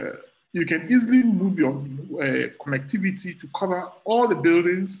 you can easily move your connectivity to cover all the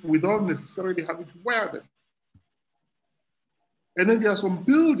buildings without necessarily having to wire them. And then there are some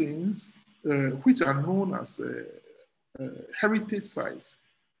buildings which are known as heritage sites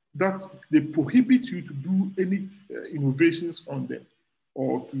that they prohibit you to do any innovations on them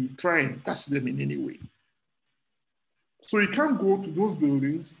or to try and touch them in any way. So you can't go to those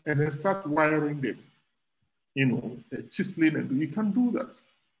buildings and then start wiring them, chiseling, and you can't do that.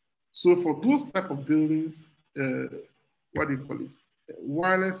 So for those type of buildings, what do you call it?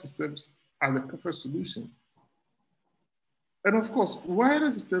 Wireless systems are the perfect solution. And of course,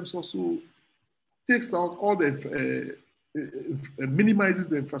 wireless systems also takes out all the, minimizes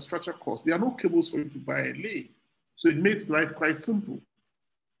the infrastructure costs. There are no cables for you to buy and lay. So it makes life quite simple.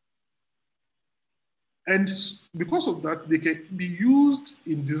 And because of that, they can be used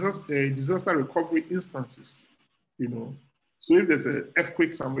in disaster recovery instances, So if there's an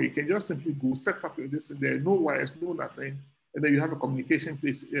earthquake somewhere, you can just simply go set up your this, and there are no wires, no nothing, and then you have a communication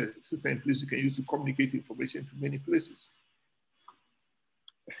system in place you can use to communicate information to many places.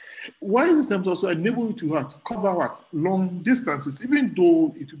 Wireless systems also enable you to cover long distances, even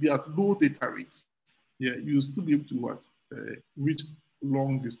though it will be at low data rates. Yeah, you'll still be able to reach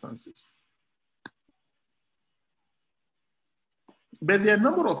long distances. But there are a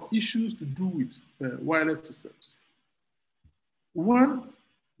number of issues to do with wireless systems. One,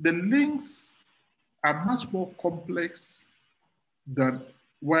 the links are much more complex than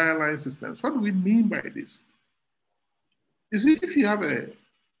wireline systems. What do we mean by this? You see, if you have a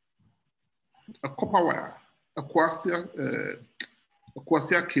copper wire, a coaxial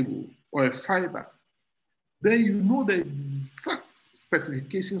cable, or a fiber, then you know the exact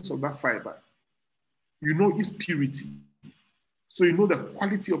specifications of that fiber. You know its purity. So you know the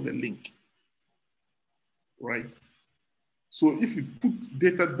quality of the link, right? So if you put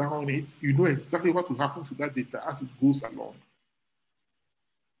data down it, you know exactly what will happen to that data as it goes along.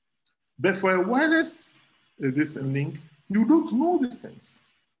 But for a wireless link, you don't know these things.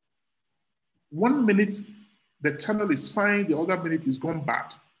 1 minute, the channel is fine, the other minute is gone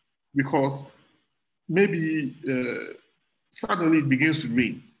bad because maybe suddenly it begins to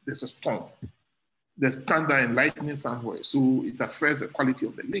rain. There's a storm. There's thunder and lightning somewhere, so it affects the quality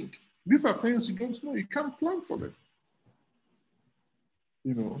of the link. These are things you don't know. You can't plan for them.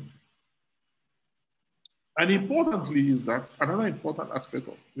 And importantly is that, another important aspect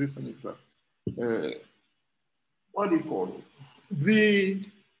of this is that, what do you call it? They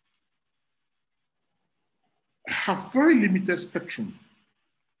have very limited spectrum.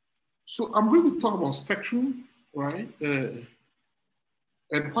 So I'm going to talk about spectrum, right? And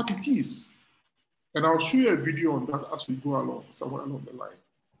what it is. And I'll show you a video on that as we go along, somewhere along the line.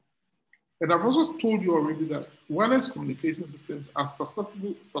 And I've also told you already that wireless communication systems are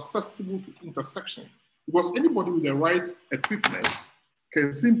susceptible to intersection because anybody with the right equipment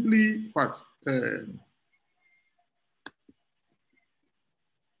can simply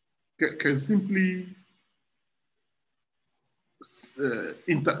can simply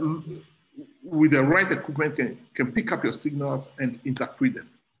with the right equipment can pick up your signals and interpret them,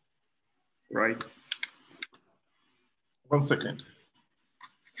 right? 1 second.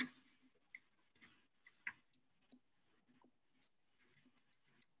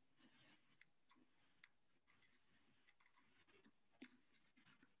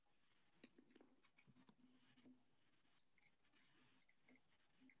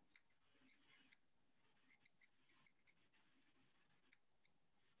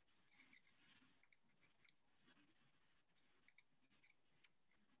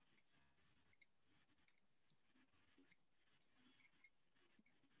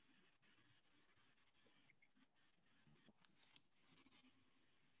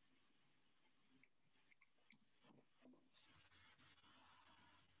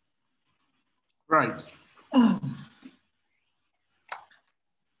 Right.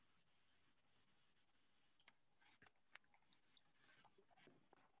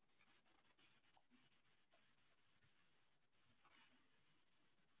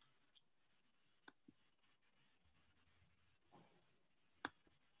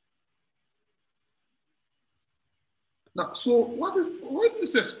 Now, so what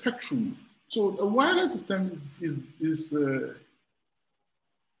is a spectrum? So a wireless system is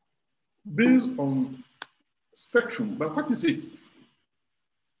based on spectrum, but what is it?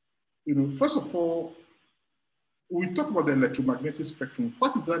 You know, first of all, we talk about the electromagnetic spectrum.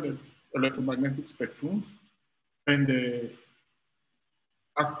 What is that electromagnetic spectrum? And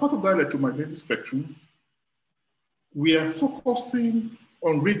as part of that electromagnetic spectrum, we are focusing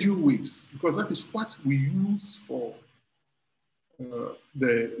on radio waves because that is what we use for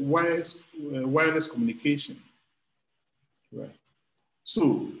the wireless communication. Right.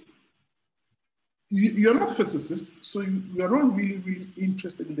 So you're not physicists, so you are not really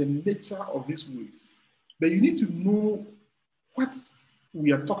interested in the nature of these waves. But you need to know what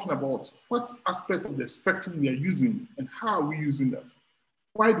we are talking about, what aspect of the spectrum we are using, and how are we using that.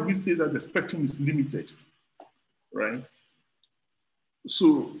 Why do we say that the spectrum is limited, right?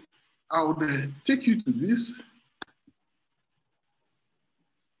 So I would take you to this.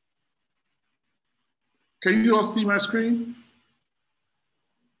 Can you all see my screen?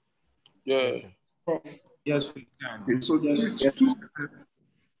 Yeah. Yes, we can. Okay, so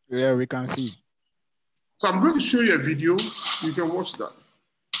Yeah, we can see. So I'm going to show you a video. You can watch that.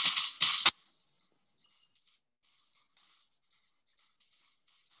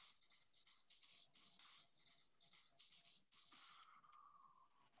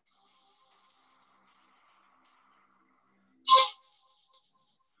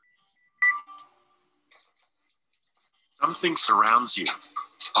 Something surrounds you,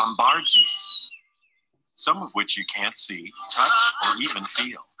 bombards you, some of which you can't see, touch, or even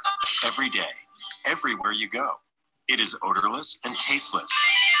feel. Every day, everywhere you go. It is odorless and tasteless,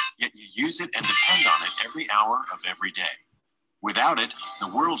 yet you use it and depend on it every hour of every day. Without it,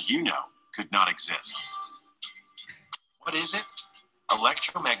 the world you know could not exist. What is it?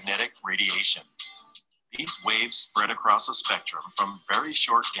 Electromagnetic radiation. These waves spread across a spectrum from very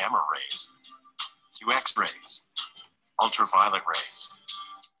short gamma rays to X-rays, ultraviolet rays,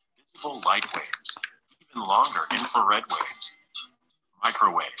 visible light waves, even longer infrared waves,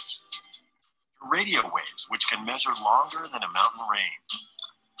 microwaves, radio waves, which can measure longer than a mountain range.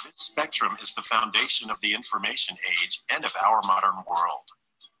 This spectrum is the foundation of the information age and of our modern world.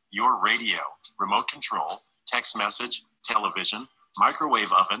 Your radio, remote control, text message, television,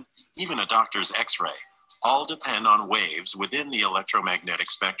 microwave oven, even a doctor's X-ray, all depend on waves within the electromagnetic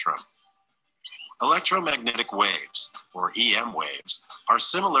spectrum. Electromagnetic waves, or EM waves, are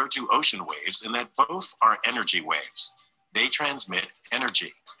similar to ocean waves in that both are energy waves. They transmit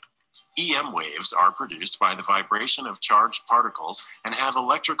energy. EM waves are produced by the vibration of charged particles and have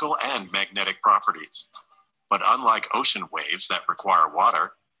electrical and magnetic properties. But unlike ocean waves that require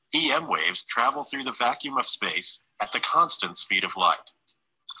water, EM waves travel through the vacuum of space at the constant speed of light.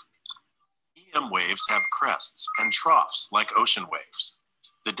 EM waves have crests and troughs like ocean waves.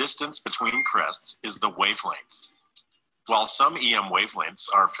 The distance between crests is the wavelength. While some EM wavelengths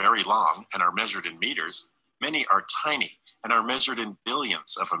are very long and are measured in meters, many are tiny and are measured in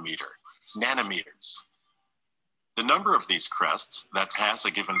billionths of a meter, nanometers. The number of these crests that pass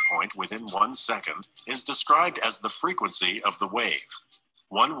a given point within 1 second is described as the frequency of the wave.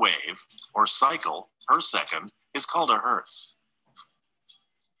 One wave, or cycle, per second is called a hertz.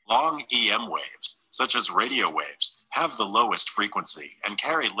 Long EM waves, such as radio waves, have the lowest frequency and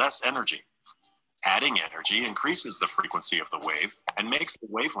carry less energy. Adding energy increases the frequency of the wave and makes the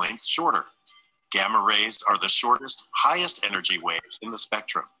wavelength shorter. Gamma rays are the shortest, highest energy waves in the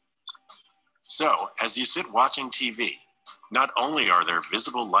spectrum. So, as you sit watching TV, not only are there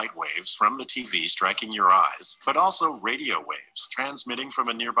visible light waves from the TV striking your eyes, but also radio waves transmitting from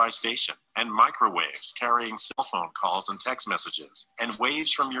a nearby station, and microwaves carrying cell phone calls and text messages, and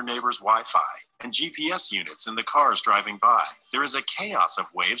waves from your neighbor's Wi-Fi, and GPS units in the cars driving by. There is a chaos of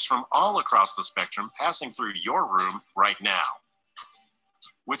waves from all across the spectrum passing through your room right now.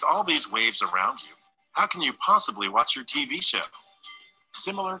 With all these waves around you, how can you possibly watch your TV show?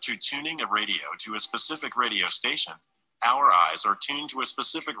 Similar to tuning a radio to a specific radio station, our eyes are tuned to a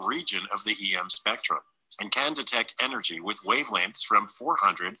specific region of the EM spectrum and can detect energy with wavelengths from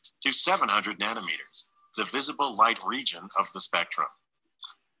 400 to 700 nanometers, the visible light region of the spectrum.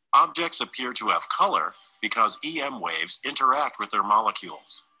 Objects appear to have color because EM waves interact with their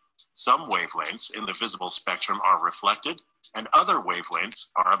molecules. Some wavelengths in the visible spectrum are reflected and other wavelengths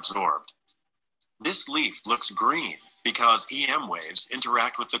are absorbed. This leaf looks green because EM waves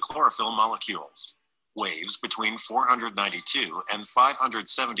interact with the chlorophyll molecules. Waves between 492 and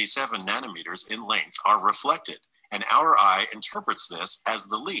 577 nanometers in length are reflected, and our eye interprets this as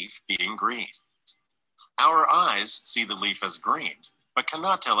the leaf being green. Our eyes see the leaf as green, but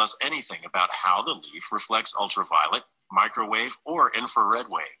cannot tell us anything about how the leaf reflects ultraviolet, microwave, or infrared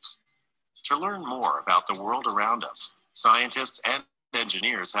waves. To learn more about the world around us, scientists and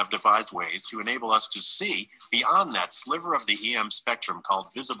engineers have devised ways to enable us to see beyond that sliver of the EM spectrum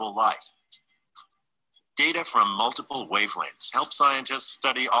called visible light. Data from multiple wavelengths help scientists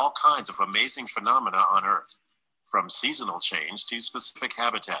study all kinds of amazing phenomena on Earth, from seasonal change to specific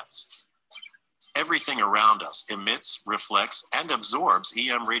habitats. Everything around us emits, reflects, and absorbs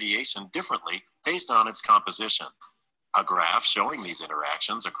EM radiation differently based on its composition. A graph showing these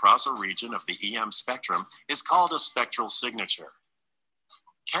interactions across a region of the EM spectrum is called a spectral signature.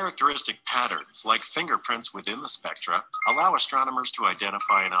 Characteristic patterns, like fingerprints within the spectra, allow astronomers to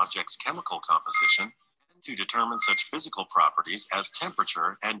identify an object's chemical composition and to determine such physical properties as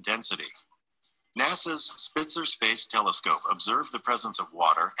temperature and density. NASA's Spitzer Space Telescope observed the presence of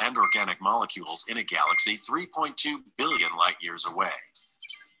water and organic molecules in a galaxy 3.2 billion light-years away.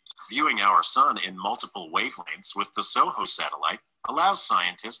 Viewing our sun in multiple wavelengths with the SOHO satellite allows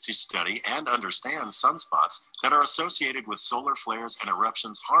scientists to study and understand sunspots that are associated with solar flares and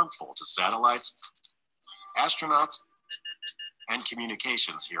eruptions harmful to satellites, astronauts, and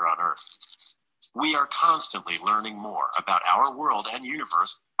communications here on Earth. We are constantly learning more about our world and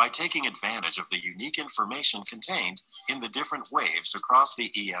universe by taking advantage of the unique information contained in the different waves across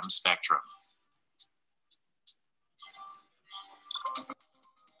the EM spectrum.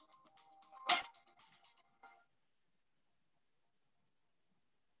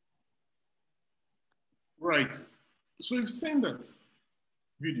 Right. So you've seen that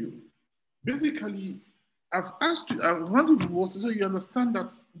video. Basically, I've asked you, I wanted to also so you understand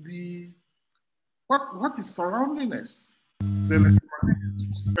that what is surrounding us, the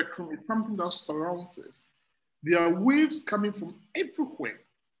electromagnetic spectrum is something that surrounds us. There are waves coming from everywhere.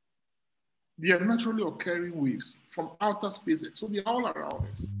 They are naturally occurring waves from outer space, so they're all around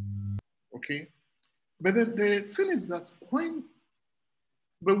us. Okay? But then the thing is that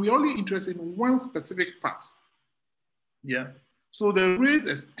but we're only interested in one specific part. Yeah. So the rays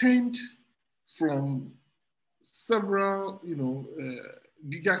extend from several,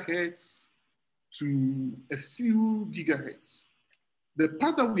 gigahertz to a few gigahertz. The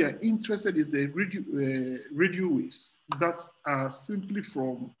part that we are interested in is the radio waves that are simply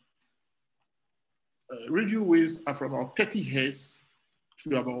from, radio waves are from about 30 hertz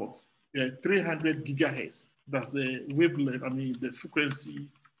to about 300 gigahertz. That's the wavelength, the frequency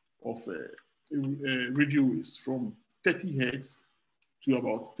of radio waves from 30 hertz to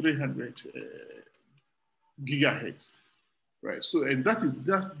about 300 gigahertz, right? So, and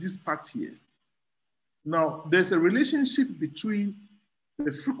that's this part here. Now, there's a relationship between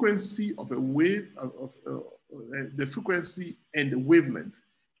the frequency of a wave, the frequency and the wavelength,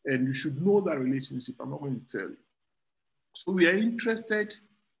 and you should know that relationship. I'm not going to tell you. So we are interested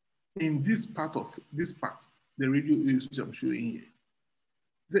in this part, the radio waves which I'm showing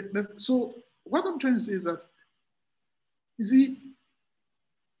here. So what I'm trying to say is that, you see,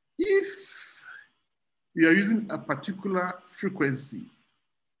 if we are using a particular frequency,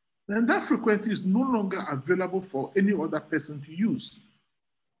 then that frequency is no longer available for any other person to use.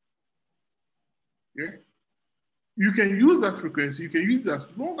 Yeah? You can use that frequency, you can use it as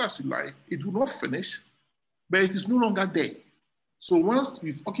long as you like, it will not finish, but it is no longer there. So once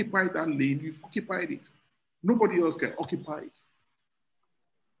we've occupied that lane, we've occupied it. Nobody else can occupy it.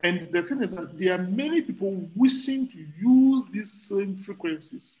 And the thing is that there are many people wishing to use these same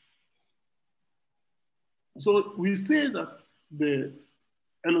frequencies. So we say that the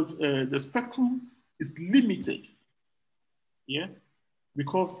spectrum is limited, yeah,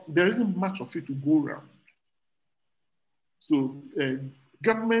 because there isn't much of it to go around. So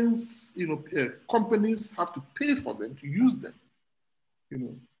governments, companies have to pay for them to use them,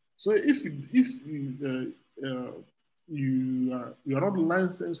 So if you are not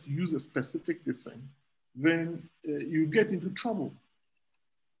licensed to use a specific design, then you get into trouble.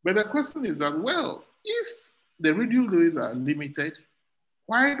 But the question is that, well, if the radio rays are limited,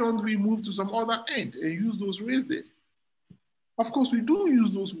 why don't we move to some other end and use those rays there? Of course, we do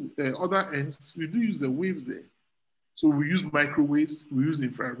use those other ends. We do use the waves there. So we use microwaves, we use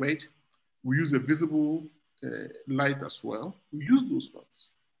infrared, we use a visible light as well. We use those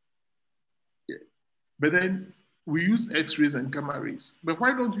ones. Yeah. But then we use X-rays and gamma rays. But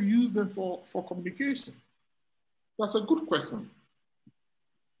why don't we use them for communication? That's a good question.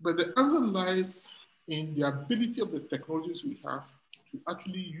 But the answer lies in the ability of the technologies we have to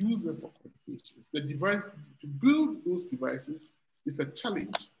actually use them for communications. The device, to build those devices is a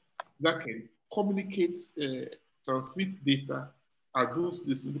challenge that can communicate, transmit data at those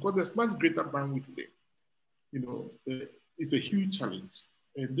distances, because there's much greater bandwidth there. It's a huge challenge.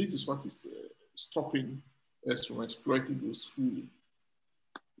 And this is what is stopping us from exploiting those fully.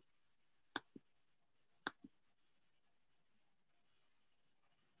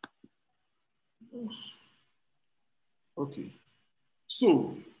 Okay,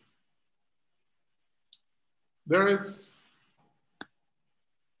 so there are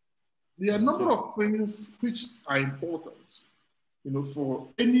a number of things which are important, for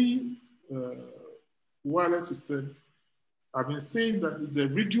any wireless system. I've been saying that it's a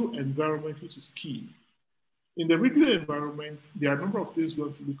radio environment which is key. In the radio environment, there are a number of things we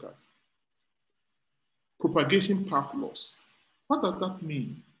have to look at. Propagation path loss. What does that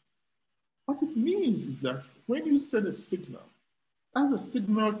mean? What it means is that when you send a signal, as the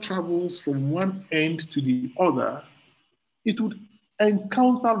signal travels from one end to the other, it would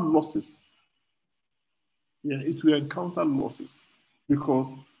encounter losses. Yeah, it will encounter losses,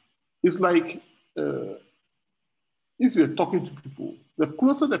 because it's like if you're talking to people, the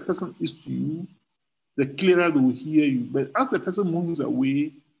closer the person is to you, the clearer they will hear you. But as the person moves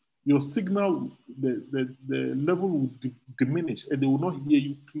away, your signal, the level will diminish, and they will not hear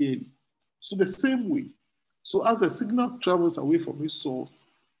you clearly. So the same way, so as the signal travels away from its source,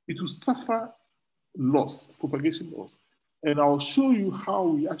 it will suffer loss, propagation loss. And I'll show you how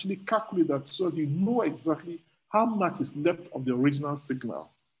we actually calculate that, so that you know exactly how much is left of the original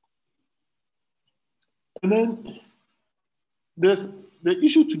signal. And then there's the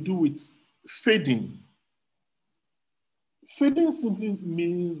issue to do with fading. Fading simply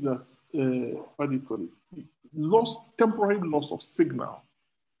means that, what do you call it? Temporary loss of signal.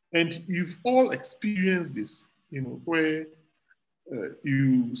 And you've all experienced this, where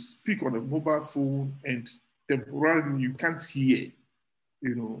you speak on a mobile phone and temporarily you can't hear,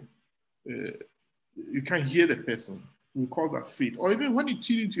 you can't hear the person. We call that fade. Or even when you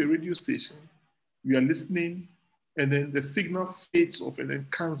tune into a radio station, you are listening, and then the signal fades off and then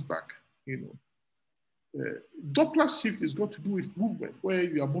comes back, Doppler shift is got to do with movement, where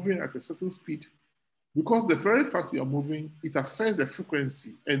you are moving at a certain speed. Because the very fact you are moving, it affects the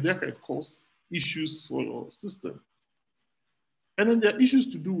frequency, and that can cause issues for your system. And then there are issues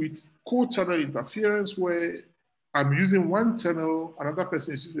to do with co-channel interference, where I'm using one channel, another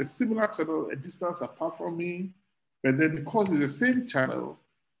person is using a similar channel a distance apart from me, but then because it's the same channel,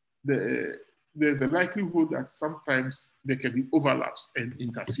 there's a likelihood that sometimes there can be overlaps and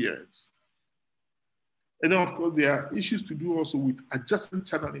interference. And then, of course, there are issues to do also with adjacent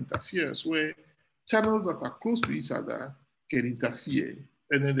channel interference, where channels that are close to each other can interfere.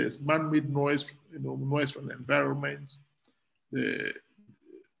 And then there's man-made noise, noise from the environment. If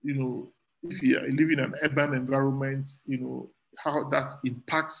you are living in an urban environment, how that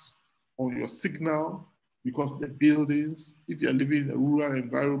impacts on your signal because of the buildings. If you're living in a rural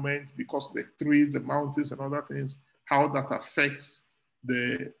environment, because of the trees, the mountains, and other things, how that affects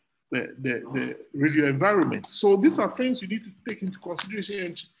the radio environment. So these are things you need to take into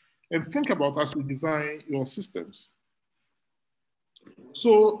consideration and think about as you design your systems.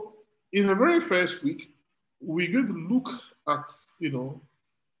 So in the very first week, we're going to look at,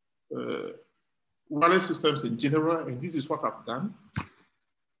 wireless systems in general, and this is what I've done.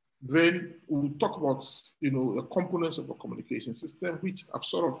 Then we'll talk about, the components of a communication system, which I've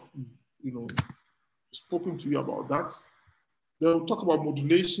sort of, spoken to you about that. Then we'll talk about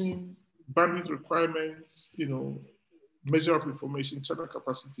modulation, bandwidth requirements, measure of information, channel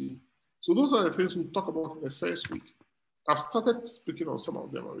capacity. So those are the things we'll talk about in the first week. I've started speaking on some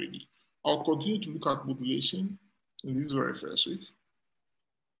of them already. I'll continue to look at modulation in this very first week.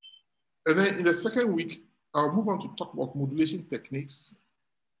 And then in the second week, I'll move on to talk about modulation techniques,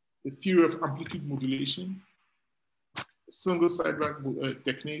 the theory of amplitude modulation, single sideband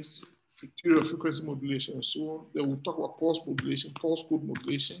techniques, theory of frequency modulation, and so on. Then we'll talk about pulse modulation, pulse code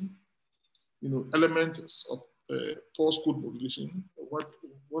modulation, elements of pulse code modulation. What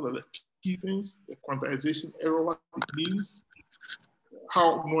are the key things? The quantization error, what it means,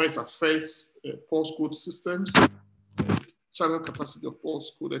 how noise affects pulse code systems, channel capacity of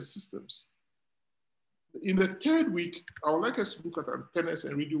pulse coded systems. In the third week, I would like us to look at antennas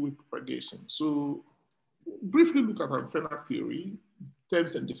and radio wave propagation. So briefly look at antenna theory,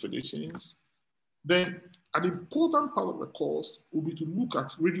 terms and definitions. Then an important part of the course will be to look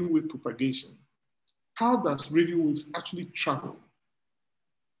at radio wave propagation. How does radio waves actually travel?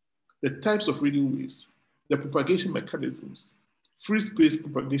 The types of radio waves, the propagation mechanisms, free space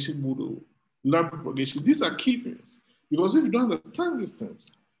propagation model, land propagation. These are key things. Because if you don't understand these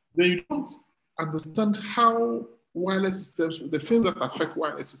things, then you don't understand how wireless systems, the things that affect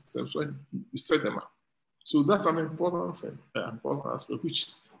wireless systems when you set them up. So that's an important thing, important aspect, which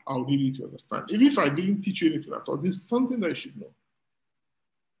I'll need you to understand. Even if I didn't teach you anything at all, this is something that you should know.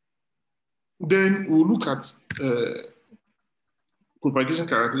 Then we'll look at propagation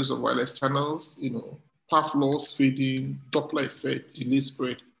characteristics of wireless channels, path loss, fading, Doppler effect, delay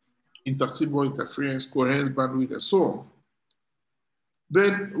spread, intersymbol interference, coherence bandwidth, and so on.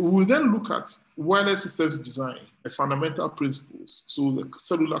 Then we'll then look at wireless systems design, the fundamental principles, so the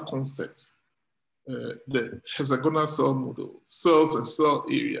cellular concept, the hexagonal cell model, cells and cell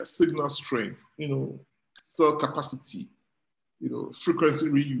area, signal strength, cell capacity, frequency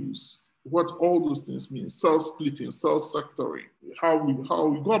reuse, what all those things mean, cell splitting, cell sectoring, how we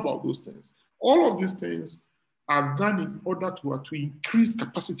go about those things. All of these things are done in order to increase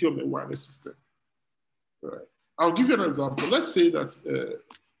capacity of the wireless system. Right. I'll give you an example. Let's say that,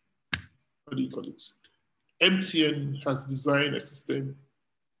 what do you call it? MTN has designed a system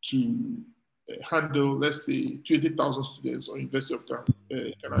to handle, let's say, 20,000 students on University of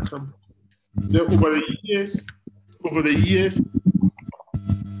Ghana campus. Then over the years,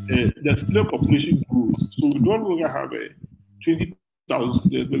 the student population grows. So we don't longer have 20,000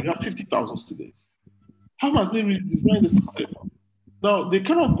 students, but we have 50,000 students. How has they redesigned the system? Now, they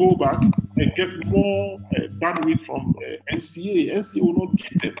cannot go back and get more bandwidth from NCA. NCA will not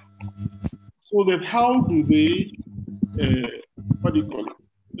get them. So then how do they,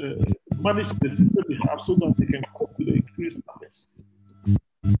 manage the system they have so that they can cope with the increased access?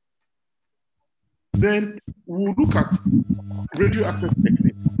 Then we'll look at radio access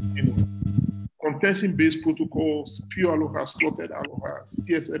techniques, contention-based protocols, pure aloha, slotted aloha,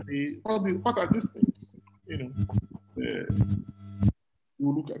 CSMA, what are these things?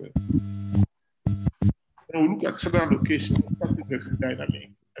 We'll look at it. Then we'll look at channel allocation, static versus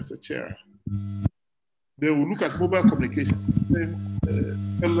dynamic, etc. Then we'll look at mobile communication systems,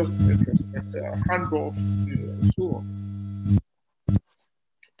 cellular infrastructure, handoff, and so on.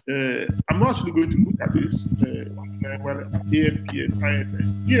 I'm not actually going to look at this AMPS,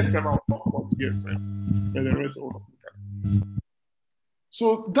 ISM, GSM, I'll talk about GSM, and the rest I'll look at.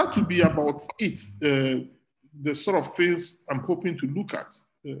 So that would be about it, the sort of things I'm hoping to look at.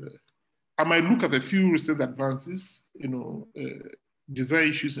 I might look at a few recent advances, design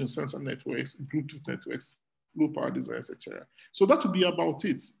issues in sensor networks, Bluetooth networks, low power designs, etc. So that would be about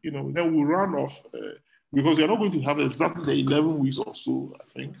it. Then we'll run off, because we're not going to have exactly the 11 weeks or so. I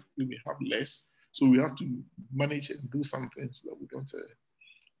think we may have less. So we have to manage and do something so that we don't,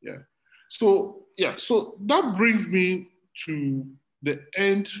 So that brings me to the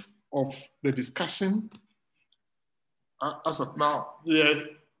end of the discussion. As of now, there are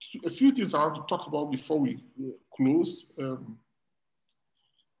a few things I want to talk about before we close.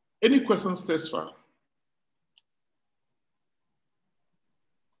 Any questions, Tesfa?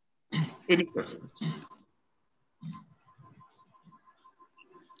 Any questions?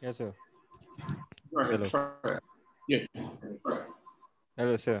 Yes, sir. Hello. Yeah.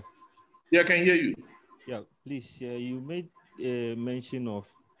 Hello, sir. Yeah, I can hear you. Yeah, please. You made mention of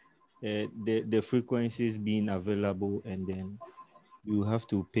the frequencies being available, and then you have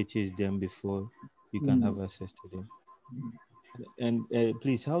to purchase them before you can have access to them. And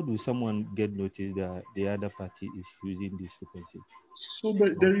please, how do someone get notice that the other party is using this frequency? So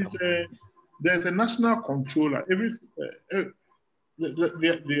there's a national controller.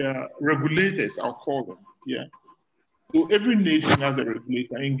 They are regulators, I'll call them. Yeah. So every nation has a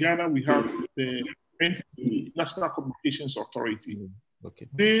regulator. In Ghana, we have the NCA, National Communications Authority. Okay.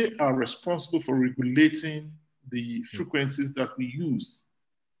 They are responsible for regulating the frequencies that we use,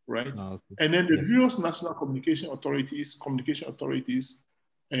 right? Okay. And then the various national communication authorities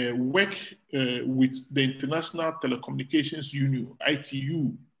work with the International Telecommunications Union,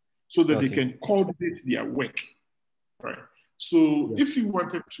 ITU, so that they can coordinate their work, right? So if you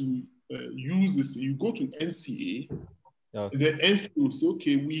wanted to use this, you go to NCA, and the NCA will say,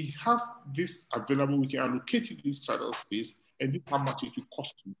 okay, we have this available, we can allocate you this channel space, and this is how much it will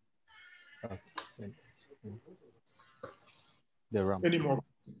cost you. The RAM. Any more?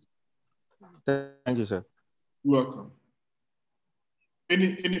 Thank you, sir. You're welcome.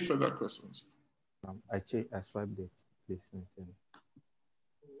 Any further questions? I swiped it. Please. Yes.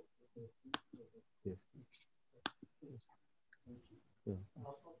 Yeah.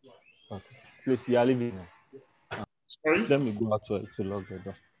 Okay. Please, you are leaving now. Sorry? Let me go out to lock the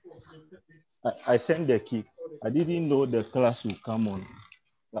door. I sent the key. I didn't know the class would come on.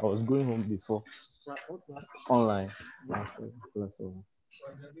 I was going home before. Online.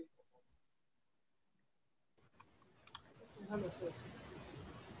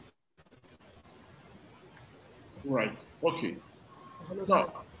 Right. Okay.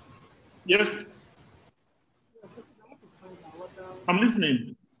 Now, yes, I'm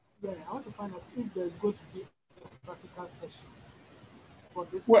listening. Yeah, I want to find out if there's going to be a practical session for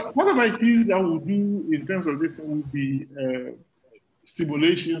this. Well, one of my things that we'll do in terms of this will be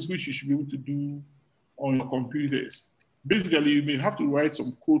simulations, which you should be able to do on your computers. Basically, you may have to write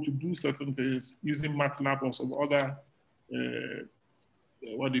some code to do certain things using MATLAB or some other,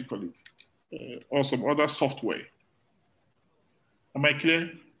 what do you call it, or some other software. Am I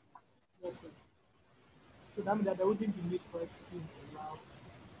clear? Yes, sir. So that means that there wouldn't be need for it to be in the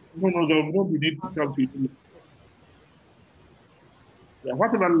lab. No, there won't be need to come to you. Yeah,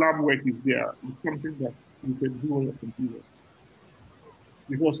 whatever lab work is there is something that you can do on your computer.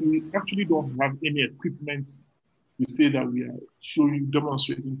 Because we actually don't have any equipment to say that we are showing,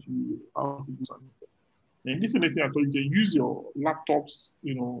 demonstrating to you how to do something. And if anything, I thought you can use your laptops,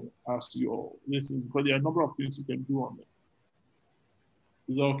 as your lesson, because there are a number of things you can do on them.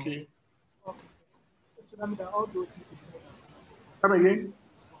 Is that okay? Okay. So that means that all those things will be made available. Come again?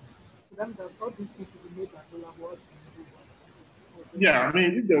 So that means that all these things will be made available. Yeah, I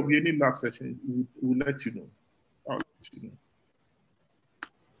mean, if there will be any lab session, we'll let you know. I'll let you know.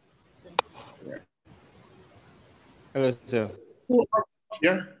 Right. Hello, sir.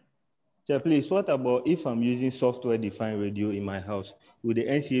 Yeah. Sir, please, what about if I'm using software-defined radio in my house? Will the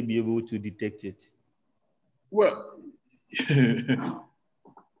NCA be able to detect it? Well,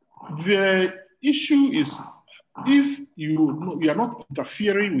 the issue is if you are not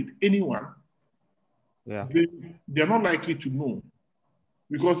interfering with anyone, they're not likely to know.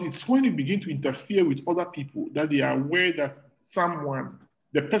 Because it's when you begin to interfere with other people that they are aware that someone,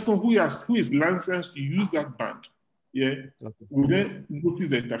 the person who is licensed to use that band, will then notice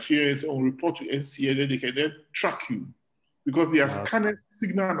the interference or report to NCA, then they can then track you. Because there are scanners,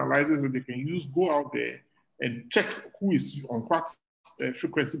 signal analyzers that they can use, go out there and check who is on what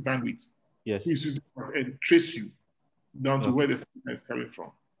frequency bandwidth, who is using what, and trace you down to where the signal is coming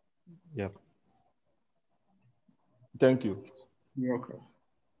from. Yeah. Thank you. You're welcome.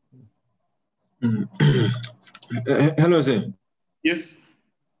 Hello, sir. Yes.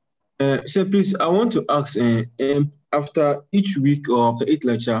 Sir, please, I want to ask, after each week or after each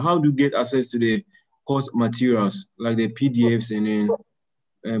lecture, how do you get access to the course materials, like the PDFs and then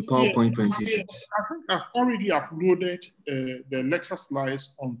PowerPoint presentations? I think I've already uploaded the lecture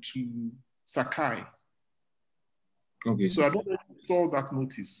slides onto Sakai. Okay. So I don't know if you saw that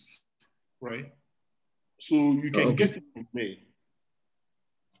notice, right? So you can get it from there.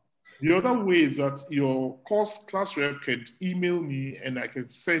 The other way is that your class rep can email me and I can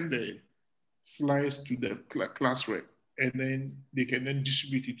send the slides to the class rep and then they can then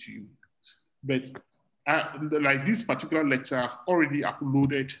distribute it to you. But like this particular lecture, I've already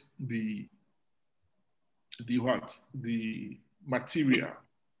uploaded the material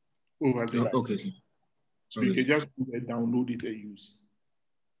over there. Okay, sir. So you can just download it and use.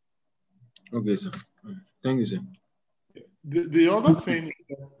 Okay, sir. Thank you, sir. The other thing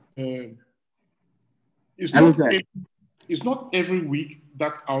is that it's not every week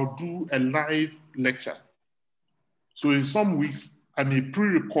that I'll do a live lecture. So in some weeks, I may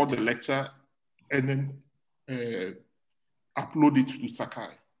pre-record the lecture and then upload it to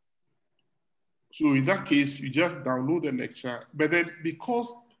Sakai. So in that case, you just download the lecture, but then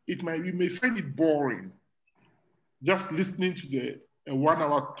because you may find it boring, just listening to the 1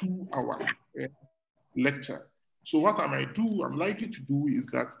 hour, 2 hour lecture. So what I might do, I'm likely to do is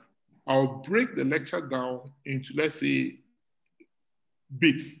that I'll break the lecture down into, let's say,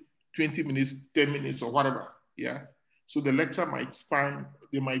 bits, 20 minutes, 10 minutes, or whatever, yeah? So the lecture might span,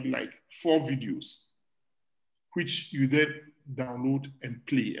 there might be like 4 videos, which you then download and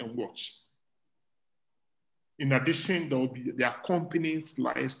play and watch. In addition, there will be the accompanying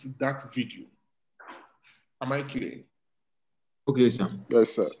slides to that video. Am I clear? Okay, sir.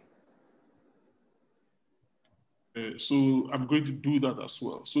 Yes, sir. So I'm going to do that as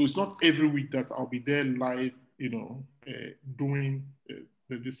well. So it's not every week that I'll be there live, doing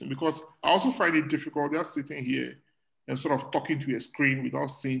this thing, because I also find it difficult just sitting here and sort of talking to a screen without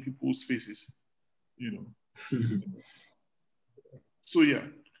seeing people's faces, So yeah.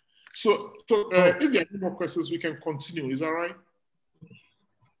 So if there are any more questions, we can continue. Is that right?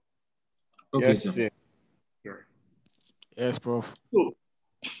 Okay, yes, sir. Yes, Prof. So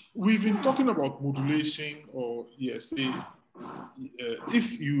we've been talking about modulation, or say,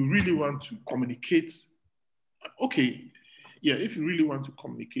 if you really want to communicate, if you really want to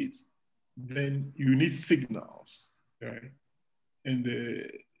communicate, then you need signals, right? And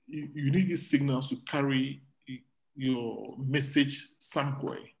you need these signals to carry your message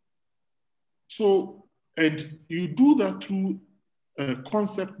somewhere. So, and you do that through a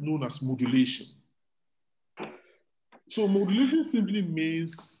concept known as modulation. So modulation simply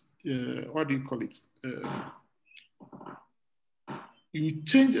means, what do you call it? You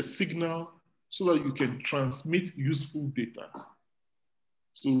change a signal so that you can transmit useful data.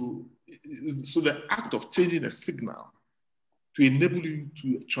 So the act of changing a signal to enable you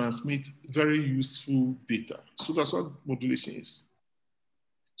to transmit very useful data. So that's what modulation is.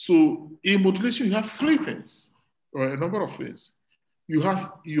 So in modulation, you have three things, or a number of things. You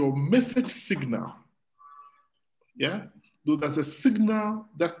have your message signal. Yeah, so there's a signal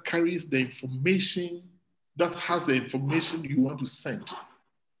that carries the information, that has the information you want to send.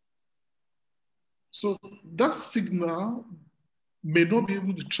 So that signal may not be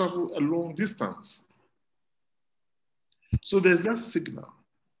able to travel a long distance. So there's that signal.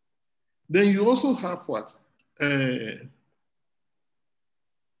 Then you also have what? A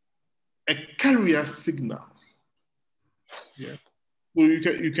carrier signal. Yeah. So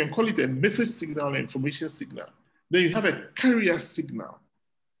you can call it a message signal or information signal. Then you have a carrier signal.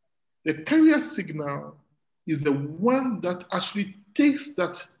 The carrier signal is the one that actually takes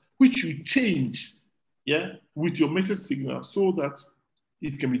that which you change, yeah, with your message signal so that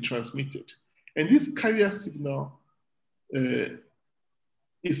it can be transmitted. And this carrier signal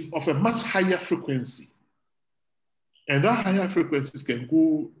is of a much higher frequency. And that higher frequencies can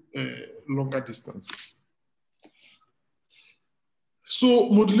go longer distances. So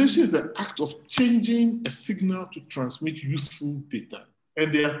modulation is the act of changing a signal to transmit useful data.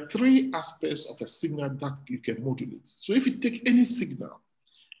 And there are three aspects of a signal that you can modulate. So if you take any signal,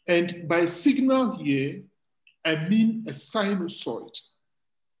 and by signal here, I mean a sinusoid.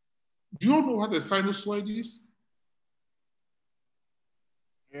 Do you all know what a sinusoid is?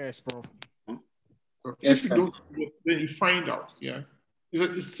 Yes, Prof. Okay. Yes, If you don't, then you find out. Yeah,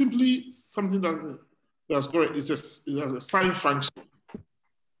 it's simply something that's correct. It has a sine function.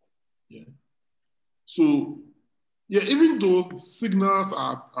 Yeah. So yeah, even though signals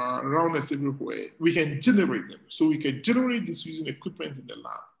are around us everywhere, we can generate them. So we can generate this using equipment in the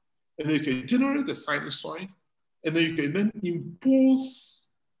lab, and then you can generate a sinusoid, and then you can then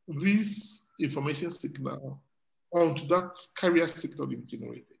impose this information signal onto that carrier signal you've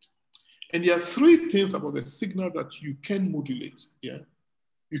generated. And there are three things about the signal that you can modulate. Yeah,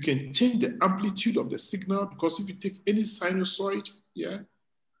 you can change the amplitude of the signal, because if you take any sinusoid, yeah,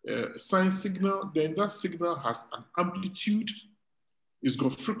 sine signal, then that signal has an amplitude, it's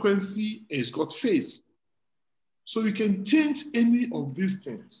got frequency, and it's got phase. So you can change any of these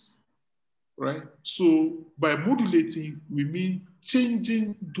things, right? So by modulating, we mean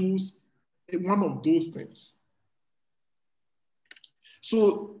changing one of those things.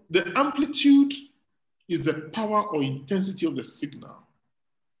 So the amplitude is the power or intensity of the signal.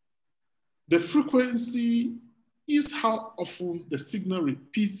 The frequency is how often the signal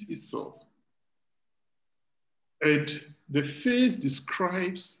repeats itself. And the phase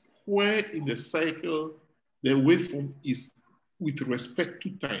describes where in the cycle the waveform is with respect to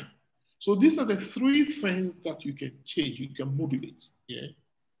time. So these are the three things that you can change, you can modulate. Yeah.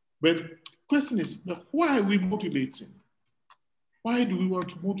 But the question is, but why are we modulating? Why do we want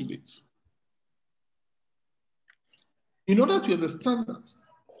to modulate? In order to understand that,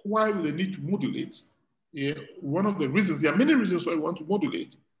 why we need to modulate, yeah, one of the reasons, there are many reasons why we want to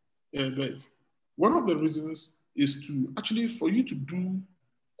modulate, but one of the reasons is to actually for you to do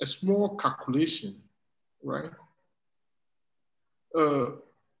a small calculation, right?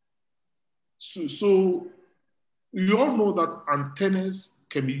 So you all know that antennas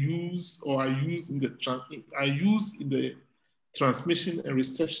can be used or are used in the transmission and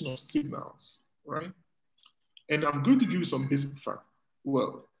reception of signals, right? And I'm going to give you some basic facts.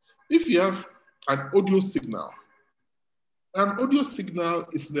 Well, if you have an audio signal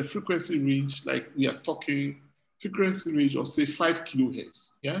is in the frequency range, like we are talking frequency range of say 5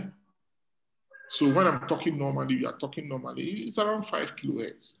 kilohertz, yeah? So when I'm talking normally, you are talking normally, it's around 5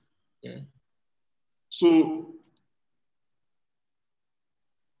 kilohertz, yeah? So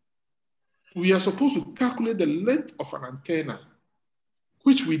we are supposed to calculate the length of an antenna,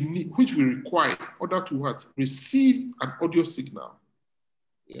 which we require in order to what? Receive an audio signal,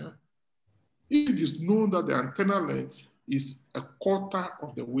 yeah? If it is known that the antenna length is a quarter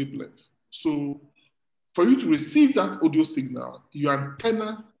of the wavelength. So for you to receive that audio signal, your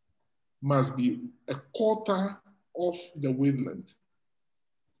antenna must be a quarter of the wavelength.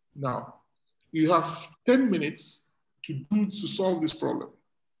 Now, you have 10 minutes to solve this problem.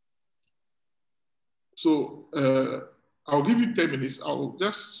 So I'll give you 10 minutes. I'll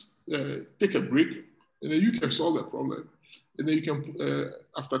just take a break, and then you can solve the problem. And then you can,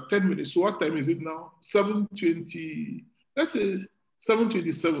 after 10 minutes, so what time is it now? 7:20, let's say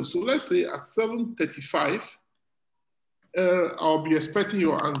 7:27. So let's say at 7:35, I'll be expecting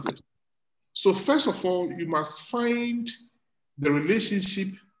your answers. So first of all, you must find the relationship,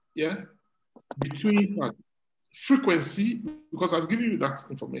 between frequency, because I've given you that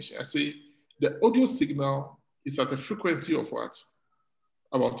information. I say the audio signal is at a frequency of what?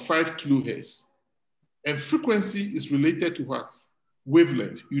 About 5 kilohertz. And frequency is related to what?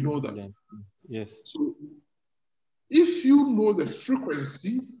 Wavelength. You know that. Yes. So if you know the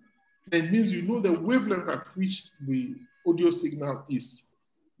frequency, it means you know the wavelength at which the audio signal is.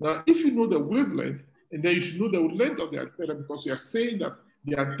 Now, if you know the wavelength, and then you should know the length of the antenna, because you are saying that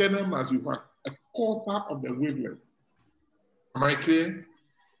the antenna must be what? A quarter of the wavelength. Am I clear?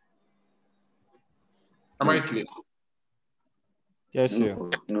 Am I clear? Yes, sir.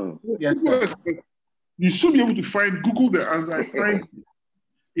 No. Yes, sir. You should be able to find, Google the answer and find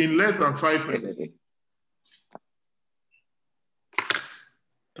in less than 5 minutes.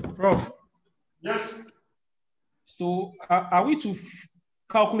 Prof. Yes. So are we to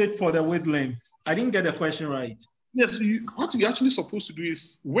calculate for the wavelength? I didn't get the question right. Yes, what you're actually supposed to do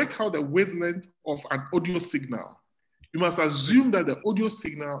is work out the wavelength of an audio signal. You must assume that the audio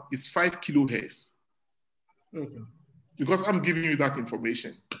signal is 5 kilohertz. Okay. Because I'm giving you that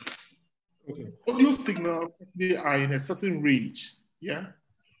information. Okay. Audio signals, they are in a certain range. Yeah.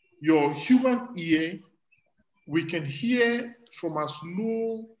 Your human ear, we can hear from as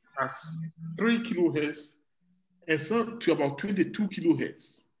low as 3 kilohertz and some to about 22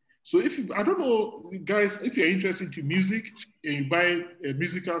 kilohertz. So if you, I don't know, guys, if you're interested in music and you buy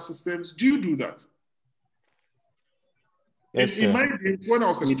musical systems, do you do that? Yes, in my days, when I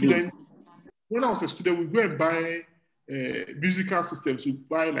was a student, we go and buy musical systems. We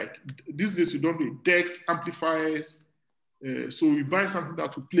buy, like, these days we don't do decks, amplifiers. So we buy something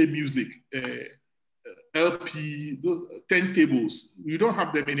that will play music, LP, those turntables. We don't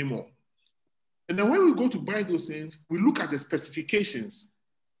have them anymore. And then when we go to buy those things, we look at the specifications.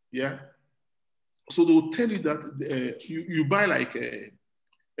 Yeah. So they'll tell you that you buy like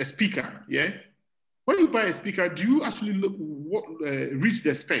a speaker. Yeah. When you buy a speaker, do you actually reach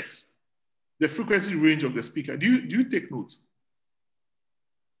the specs, the frequency range of the speaker? Do you take notes?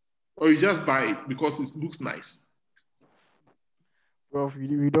 Or you just buy it because it looks nice? Prof,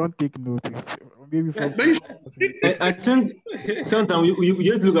 we don't take notice. Maybe for I think sometimes you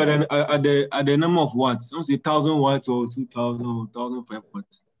just look at the number of watts. Don't say 1,000 watts or 2,000 or 1,005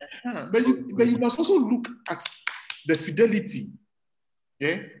 watts. But you must also look at the fidelity.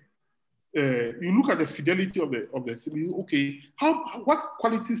 Yeah. You look at the fidelity of the signal. Okay, what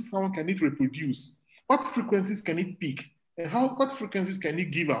quality sound can it reproduce? What frequencies can it peak? And what frequencies can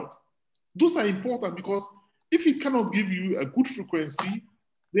it give out? Those are important, because if it cannot give you a good frequency,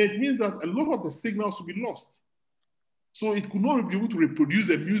 then it means that a lot of the signals will be lost. So it could not be able to reproduce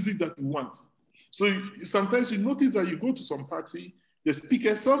the music that you want. So sometimes you notice that you go to some party,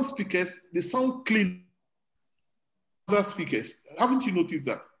 some speakers, they sound clean. Other speakers, haven't you noticed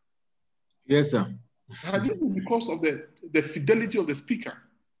that? Yes, sir. This is because of the fidelity of the speaker,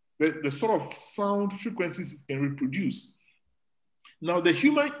 the sort of sound frequencies it can reproduce. Now, the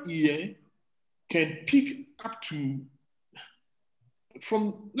human ear can pick up to,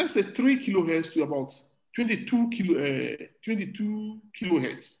 from, let's say, 3 kilohertz to about 22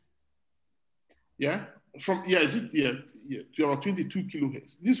 kilohertz. Yeah? To about 22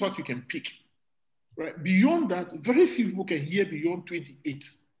 kilohertz. This is what you can pick. Right? Beyond that, very few people can hear beyond 28.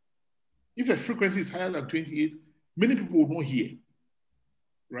 If a frequency is higher than 28, many people will not hear.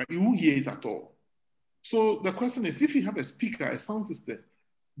 Right? You won't hear it at all. So the question is, if you have a speaker, a sound system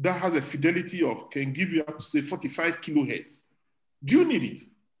that has a fidelity of, can give you up to, say, 45 kilohertz, do you need it?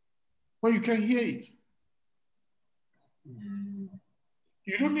 Well, you can hear it.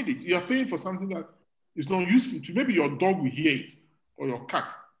 You don't need it. You are paying for something that is not useful to, maybe your dog will hear it, or your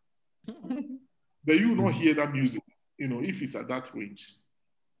cat. But you will not hear that music, if it's at that range.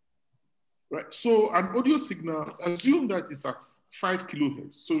 Right? So an audio signal, assume that it's at 5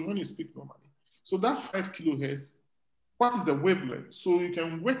 kilohertz. So when you speak normally. So that 5 kilohertz, what is the wavelength? So you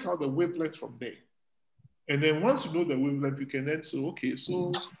can work out the wavelength from there. And then once you know the wavelength, you can then say, okay,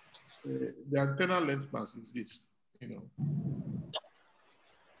 so the antenna length mass is this,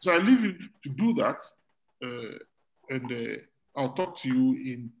 So I leave you to do that, and I'll talk to you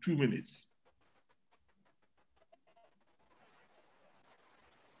in 2 minutes.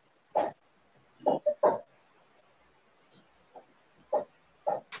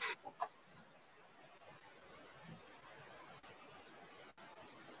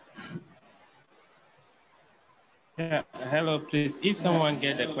 Yeah, hello, please. If someone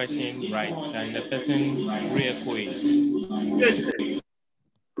get the question right, and the person re-echo it.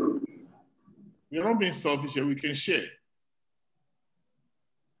 We're not being selfish here. We can share.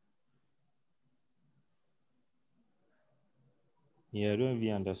 Yeah, I don't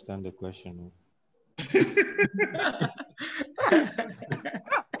even understand the question.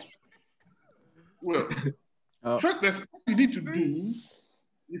 Well, first, what you need to do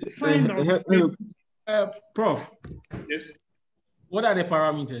is find out. Prof. Yes. What are the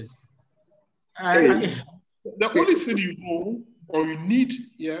parameters? The only thing you know or you need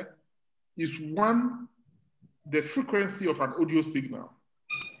here is one, the frequency of an audio signal.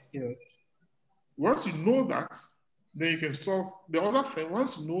 Yes. Once you know that, then you can solve the other thing.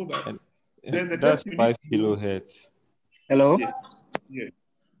 Once you know that, then the That's next 5 kilohertz. Hello? Yes. Yeah.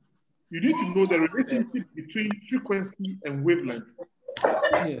 You need to know the relationship between frequency and wavelength.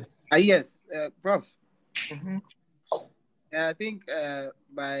 Yes. Yes, Prof. Mm-hmm. I think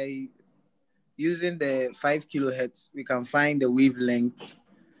by using the 5 kilohertz, we can find the wavelength.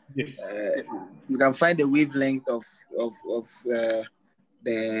 Yes. We can find the wavelength of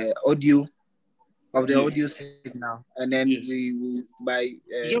the audio audio signal, and then we will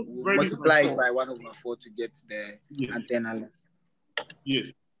we'll multiply it by 1/4 to get the antenna length.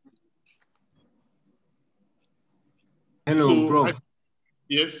 Yes. Hello, Prof.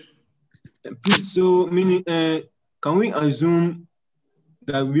 Yes. So, meaning, can we assume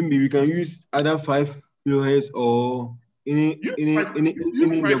that we can use either 5 kilohertz or any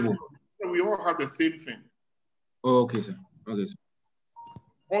level? We all have the same thing. Oh, okay, sir. Okay, sir.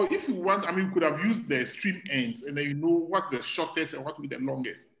 Or if you want, I mean, we could have used the extreme ends, and then you know what's the shortest and what will be the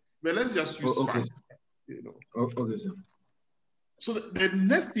longest. But let's just use 5. You know. Okay, sir. So the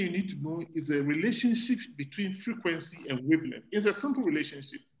next thing you need to know is the relationship between frequency and wavelength. It's a simple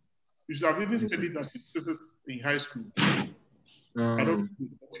relationship. You should have even studied that in physics in high school. I don't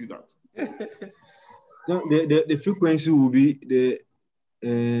do that. So the frequency will be the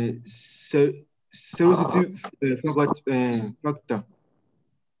sensitivity factor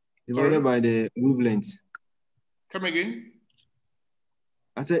divided by the wavelength. Come again?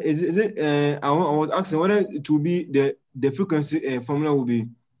 I said, is it? I was asking whether it will be the frequency formula will be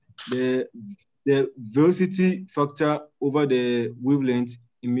the velocity factor over the wavelength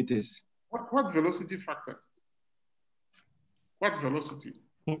in meters. What velocity factor? What velocity?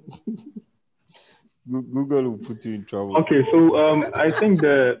 Google will put you in trouble. Okay, so I think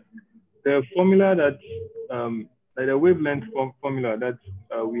the formula that like the wavelength formula that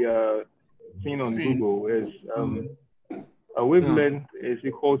we are seeing on Google is a wavelength is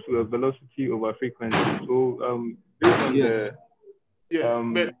equal to a velocity over frequency. So based on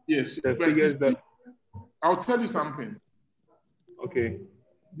the figures that I'll tell you something. Okay.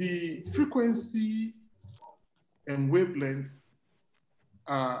 The frequency and wavelength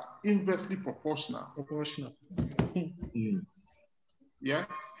are inversely proportional. Yeah.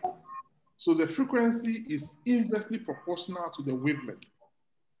 So the frequency is inversely proportional to the wavelength.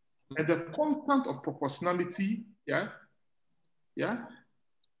 And the constant of proportionality, yes,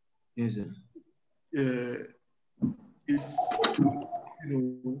 is the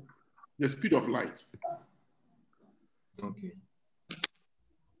speed of light. Okay.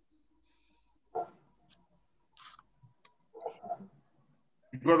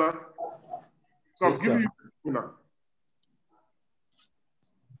 You got that? So Yes, I'll give sir. you the formula.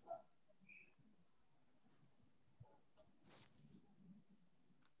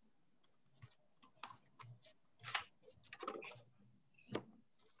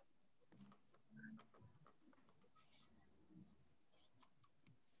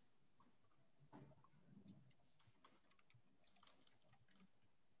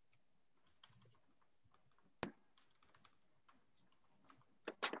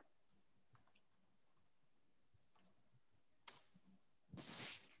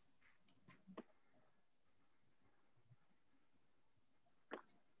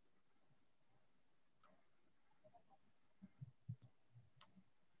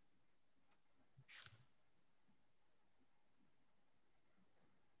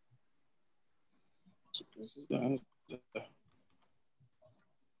 So this is the answer.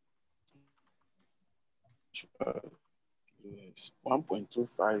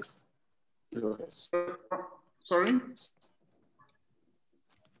 1.25 kilohertz. Sorry?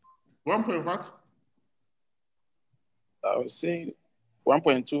 1 point what? I was saying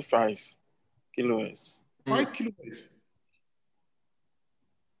 1.25 kilohertz. 5 kilohertz.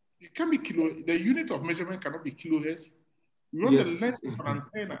 It can be kilo. The unit of measurement cannot be kilohertz. We want the length of an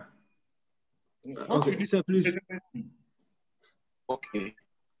antenna. What Okay, sir, please. Okay.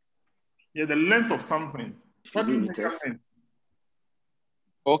 Yeah, the length of something. Should be meters.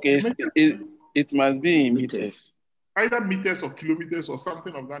 Okay, it must be in meters. Either meters or kilometers or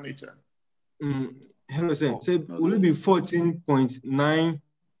something of that nature. Hello, sir. Say, will it be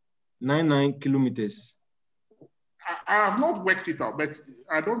 14.999 kilometers? I have not worked it out, but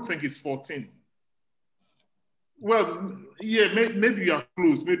I don't think it's 14. Well, yeah, maybe you are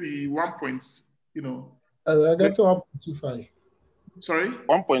close. Maybe 1 point, you know. I get to 1.25. Sorry?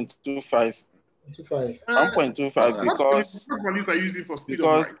 1.25. 1.25 because what value are you using for speed of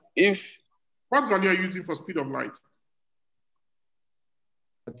light? What value are you using for speed of light?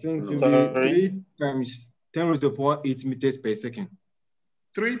 I think it will be 3 times 10 raised to the power 8 meters per second.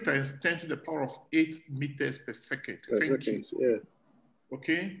 3 times 10 to the power of 8 meters per second. Thank you. Yeah.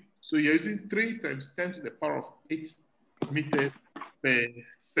 Okay, so you're using 3 times 10 to the power of 8 meters per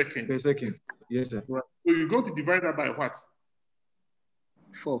second. Per second, yes, sir. Right. So you go to divide that by what?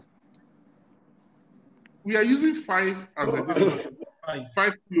 4. We are using 5 as a distance.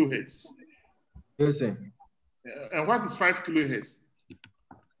 5 kilohertz. Yes, sir. And what is 5 kilohertz?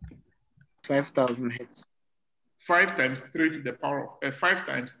 5,000 hertz. 5 times 3 to the power of 5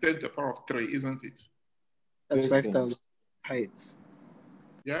 times 10 to the power of 3, isn't it? That's 5,000 hertz.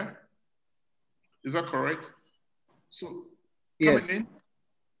 Yeah? Is that correct? So, yes. Again?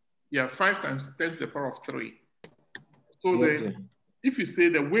 Yeah, 5 times 10 to the power of 3. So Yes, then, sir. if you say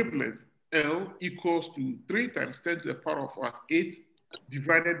the wavelength L equals to 3 times 10 to the power of what? 8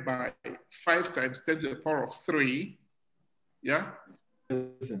 divided by 5 times 10 to the power of 3, yeah? Yes,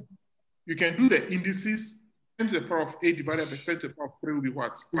 sir. You can do the indices. 10 to the power of 8 divided by 10 to the power of 3 will be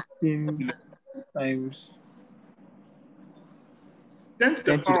what? 15 times 10 to the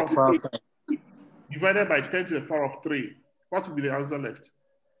 10 to power the power of 8 divided by 10 to the power of 3. What will be the answer left?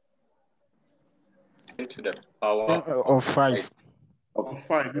 10 to the power of 5. Of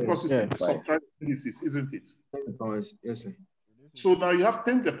 5, because it's subtract indices, isn't it? Yes, sir. So now you have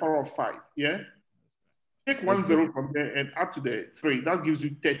 10 to the power of 5, yeah? Take 1 Yes, 0 from there and add to the 3. That gives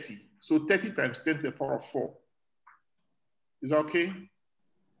you 30. So 30 times 10 to the power of 4. Is that okay?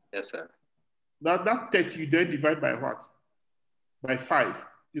 Yes, sir. That 30 you then divide by what? By 5.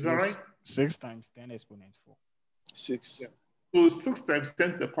 Is that right? 6 times 10 exponent 4. 6. Yeah. So 6 times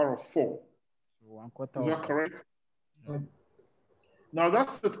 10 to the power of 4. So 1/4. Is that correct? Now that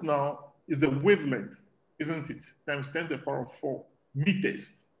 6 now is the wavelength, isn't it? Times 10 to the power of 4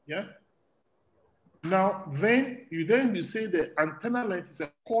 meters. Yeah? Now, you say the antenna length is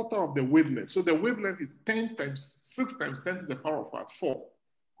a quarter of the wavelength. So the wavelength is 6 times 10 to the power of what? 4,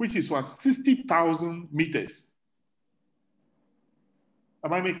 which is what? 60,000 meters.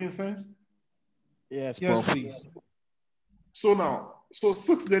 Am I making sense? Yes, yes, Prof. please. So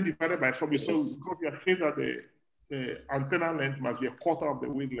 6 then divided by 4. So we are saying that the antenna length must be a quarter of the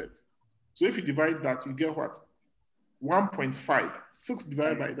wavelength. So if you divide that, you get what? 1.5. 6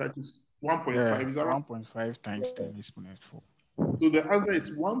 divided by that is 1.5. Yeah, Is that right? 1.5 times 10 exponent 4. So the answer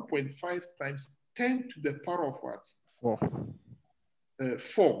is 1.5 times 10 to the power of what? 4.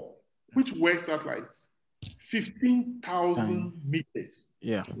 4, which works out like 15,000 meters.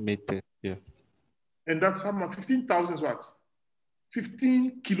 Yeah. Meters, yeah. And that's how much? 15,000 is what?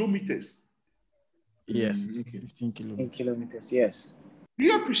 15 kilometers. Yes, 15 kilometers. Kilometers, yes. Do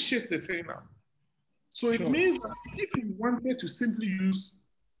you appreciate the thing now? So it means that if you wanted to simply use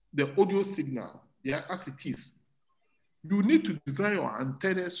the audio signal, yeah, as it is, you need to design your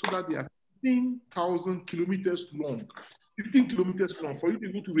antenna so that they are 15,000 kilometers long. 15 kilometers long for you to be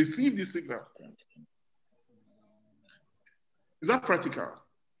able to receive this signal. Is that practical?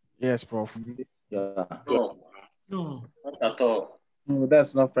 Yes, Prof. Yeah. No, not at all. No,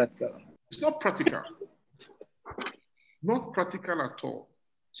 that's not practical. It's not practical. Not practical at all.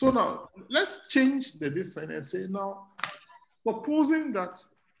 So now, let's change the design and say now, supposing that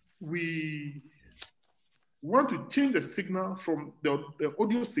we want to change the signal from the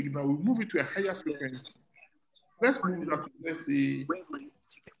audio signal, we move it to a higher frequency. Let's move that to, let's say,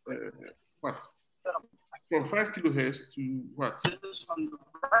 what? From 5 kilohertz to what?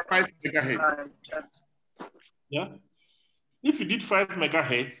 5 megahertz. Yeah? If you did 5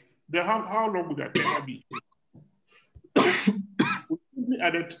 megahertz, then how long would that antenna be? We simply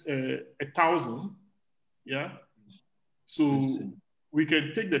added 1,000, yeah? So we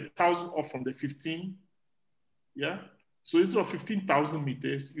can take the 1,000 off from the 15, yeah? So instead of 15,000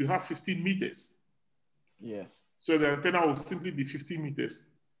 meters, you have 15 meters. Yes. So the antenna will simply be 15 meters.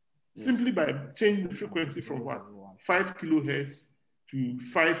 Yes. Simply by changing the frequency from what? 5 kilohertz to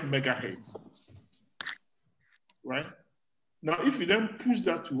 5 megahertz. Right? Now, if you then push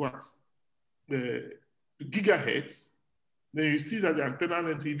that to what? The gigahertz, then you see that the antenna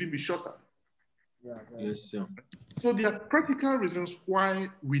length will even be shorter. Yes, sir. So there are practical reasons why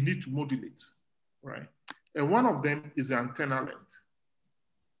we need to modulate, right? And one of them is the antenna length.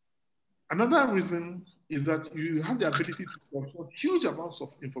 Another reason is that you have the ability to control huge amounts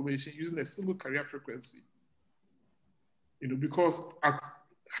of information using a single carrier frequency. Because at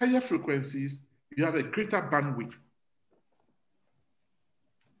higher frequencies, you have a greater bandwidth.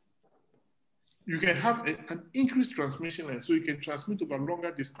 You can have an increased transmission length, so you can transmit over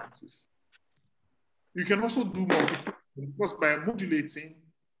longer distances. You can also do multiple, because by modulating,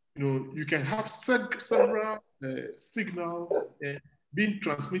 you can have several signals being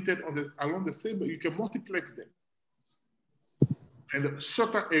transmitted along the same, but you can multiplex them. And the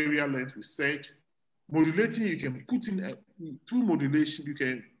shorter area length, we said, modulating, you can put in, through modulation, you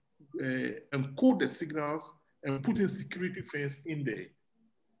can encode the signals and put in security things in there.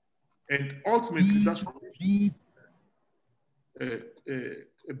 And ultimately, that's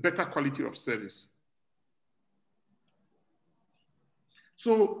a better quality of service.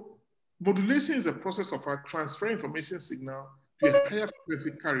 So modulation is a process of transferring information signal to a higher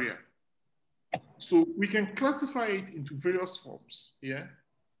frequency carrier. So we can classify it into various forms, yeah?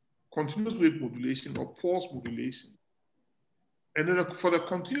 Continuous wave modulation or pulse modulation. And then for the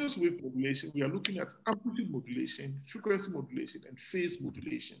continuous wave modulation, we are looking at amplitude modulation, frequency modulation, and phase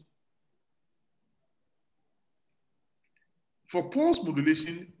modulation. For pulse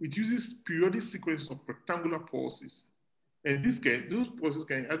modulation, it uses periodic sequences of rectangular pulses. And those pulses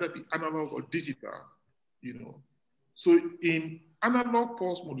can either be analog or digital, So in analog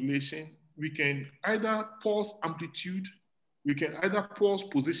pulse modulation, we can either pulse amplitude, we can either pulse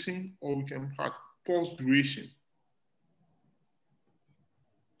position, or we can pulse duration.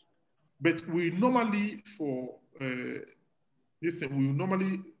 But we normally, for this, we will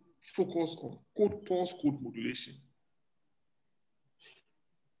normally focus on pulse code modulation.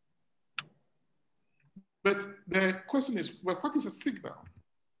 But the question is, well, what is a signal?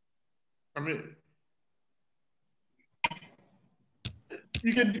 I mean,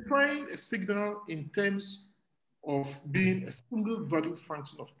 you can define a signal in terms of being a single value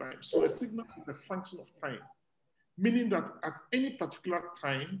function of time. So a signal is a function of time, meaning that at any particular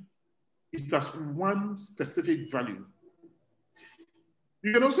time, it has one specific value.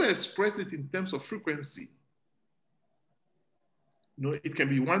 You can also express it in terms of frequency. It can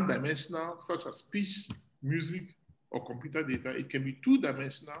be one-dimensional, such as speech, music, or computer data. It can be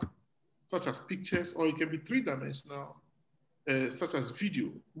two-dimensional, such as pictures, or it can be three-dimensional, such as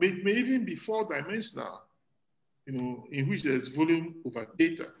video. It may even be four-dimensional, in which there's volume over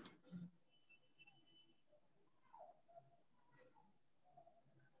data.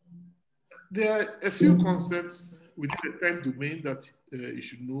 There are a few concepts within the time domain that you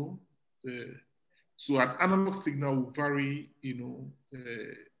should know. So an analog signal will vary,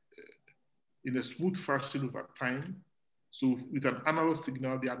 in a smooth fashion over time. So with an analog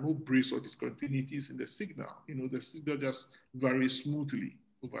signal, there are no breaks or discontinuities in the signal. The signal just varies smoothly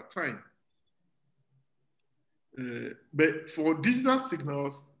over time. But for digital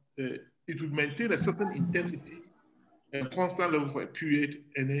signals, it would maintain a certain intensity and constant level for a period,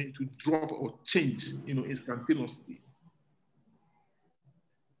 and then it would drop or change, instantaneously.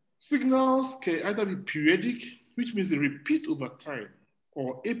 Signals can either be periodic, which means they repeat over time,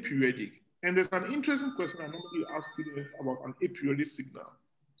 or aperiodic. And there's an interesting question I normally ask students about an aperiodic signal.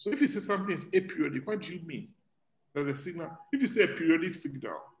 So if you say something is aperiodic, what do you mean? That the signal, if you say a periodic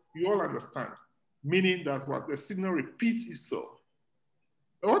signal, you all understand, meaning that what the signal repeats itself.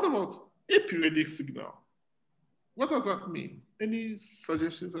 But what about aperiodic signal? What does that mean? Any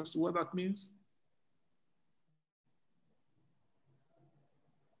suggestions as to what that means?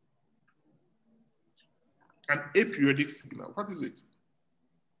 An aperiodic signal, what is it?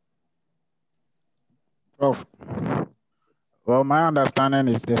 Prof. Well, my understanding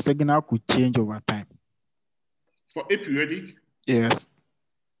is the signal could change over time. For aperiodic? Yes.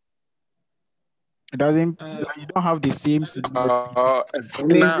 It doesn't, you don't have the same signal. A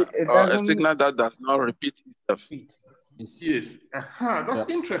signal that does not repeat itself. Yes, that's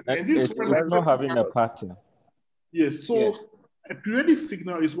interesting. And It's not having a pattern. Yes, so a periodic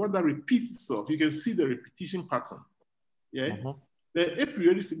signal is one that repeats itself. You can see the repetition pattern. Yeah. The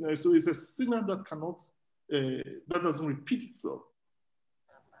aperiodic signal, so it's a signal that cannot, that doesn't repeat itself.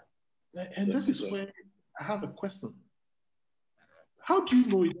 And that is where I have a question. How do you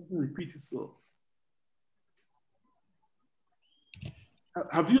know it doesn't repeat itself?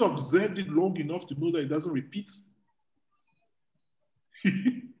 Have you observed it long enough to know that it doesn't repeat?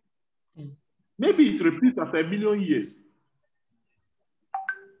 Maybe it repeats after 1 million years.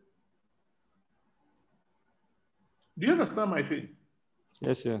 Do you understand my thing?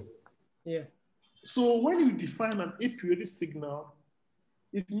 Yes, sir. Yeah. So when you define an aperiodic signal,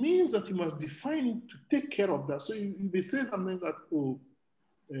 it means that you must define it to take care of that. So you may say something that,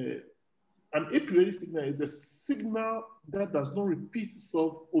 an aperiodic signal is a signal that does not repeat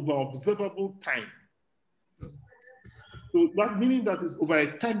itself over observable time. So that meaning that is over a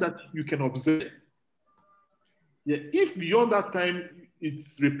time that you can observe. Yeah, if beyond that time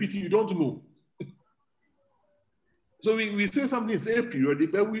it's repeating, you don't know. So we say something is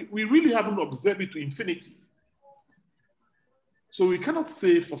aperiodic, but we really haven't observed it to infinity. So we cannot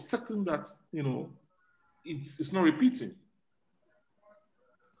say for certain that, it's not repeating.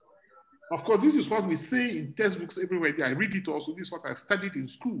 Of course, this is what we say in textbooks everywhere. I read it also. This is what I studied in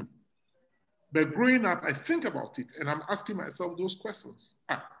school. But growing up, I think about it and I'm asking myself those questions.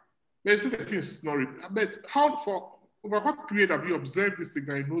 But you say the thing is not repeat. But over what period have you observed this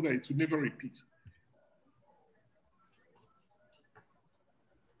signal and know that it will never repeat?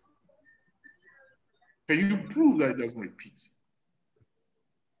 Can you prove that it doesn't repeat?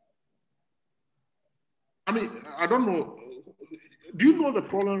 I mean, I don't know. Do you know the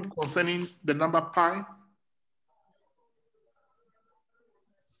problem concerning the number pi?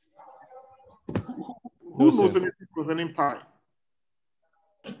 Who knows anything concerning pi?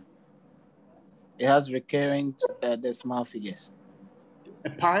 It has recurring decimal figures. A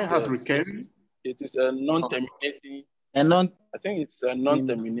pi has recurring? It is a non-terminating. I think it's a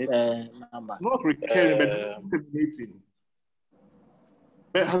non-terminating number. Not recurring, but non-terminating.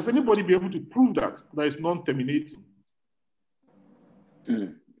 But has anybody been able to prove that it's non-terminating?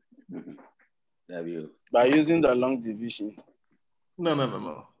 By using the long division.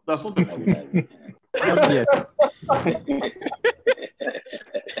 No. That's not the proof. Not yet.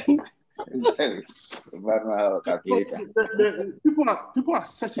 People are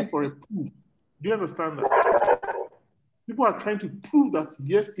searching for a proof. Do you understand that? People are trying to prove that,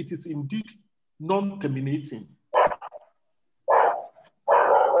 yes, it is indeed non-terminating.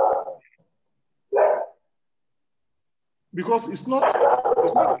 Because it's not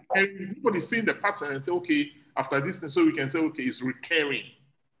everybody's seeing the pattern and say, okay, after this, so we can say, okay, it's recurring.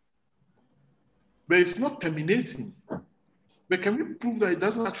 But it's not terminating. But can we prove that it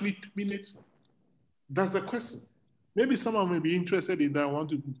doesn't actually terminate? That's the question. Maybe someone may be interested in that, want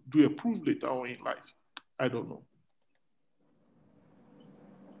to do a proof later on in life. I don't know.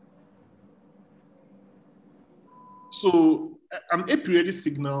 So an aperiodic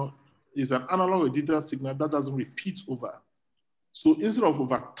signal is an analog or digital signal that doesn't repeat over. So instead of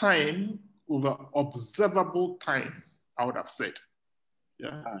over time, over observable time, I would have said.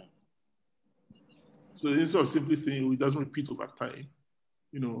 Yeah. So instead of simply saying it doesn't repeat over time,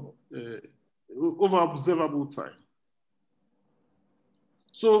 over observable time.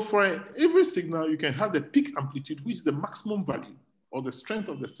 So for every signal, you can have the peak amplitude, which is the maximum value or the strength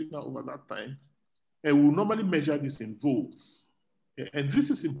of the signal over that time. And we'll normally measure this in volts. And this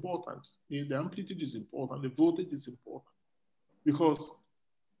is important. The amplitude is important. The voltage is important. Because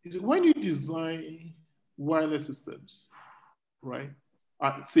when you design wireless systems, right?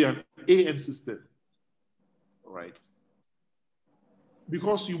 Say an AM system, right?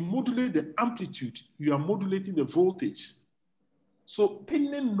 Because you modulate the amplitude, you are modulating the voltage. So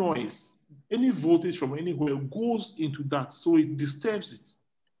any noise, any voltage from anywhere goes into that, so it disturbs it.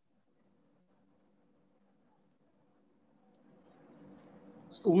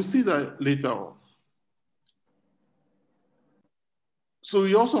 So we'll see that later on. So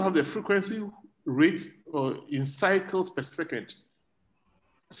we also have the frequency rate in cycles per second.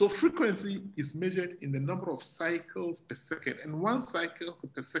 So frequency is measured in the number of cycles per second, and one cycle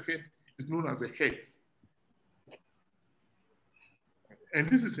per second is known as a hertz. And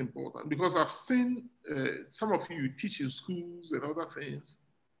this is important because I've seen some of you teach in schools and other things,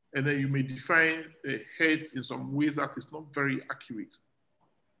 and then you may define hertz in some ways that is not very accurate.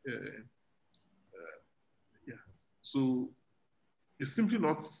 Yeah. So it's simply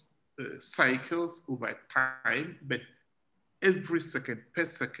not cycles over time, but every second per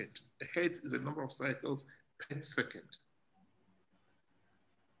second. A hertz is the number of cycles per second.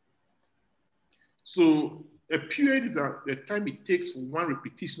 So a period is the time it takes for one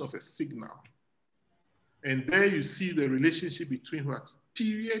repetition of a signal. And there you see the relationship between what?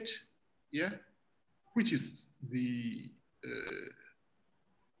 Period, yeah, which is the,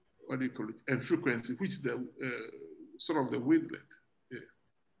 what do you call it? And frequency, which is the sort of the wavelength. Yeah.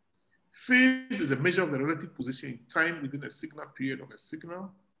 Phase is a measure of the relative position in time within a signal period of a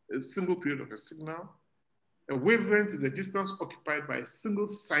signal, a single period of a signal. A wavelength is a distance occupied by a single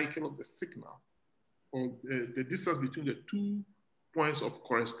cycle of the signal, or the distance between the 2 points of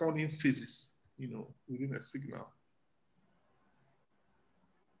corresponding phases, within a signal.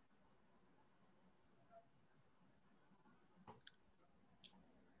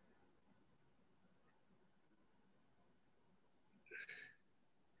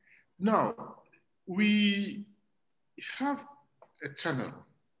 Now, we have a channel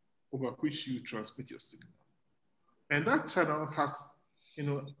over which you transmit your signal. And that channel has,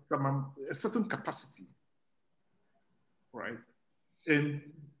 a certain capacity, right? And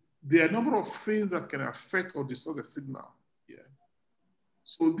there are a number of things that can affect or distort the signal. Yeah.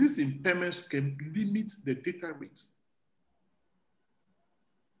 So these impairments can limit the data rate.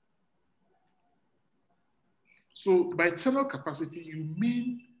 So by channel capacity, you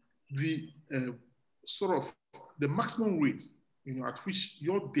mean the sort of the maximum rate, at which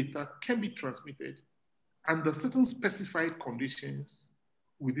your data can be transmitted under certain specified conditions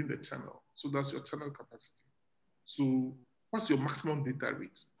within the channel. So that's your channel capacity. So what's your maximum data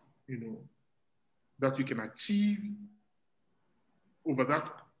rate, that you can achieve over that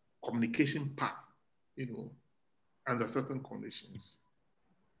communication path, under certain conditions.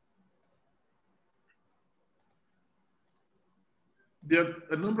 There are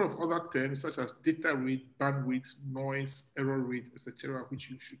a number of other terms such as data rate, bandwidth, noise, error rate, etc.,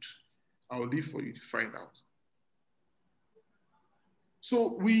 which I'll leave for you to find out.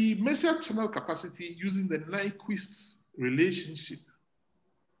 So we measure channel capacity using the Nyquist relationship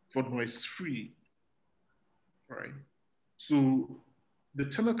for noise-free, right? So the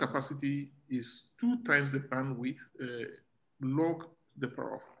channel capacity is 2 times the bandwidth log the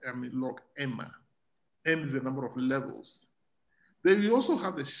power of, log m. M is the number of levels. Then we also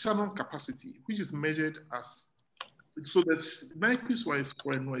have the channel capacity, which is measured as, so that Nyquist one is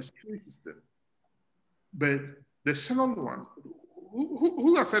for a noise-free system. But the channel one,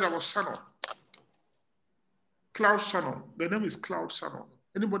 who has said about channel? Cloud Channel. The name is Cloud Channel.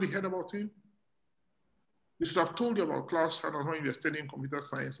 Anybody heard about him? We should have told you about Cloud Channel when you were studying computer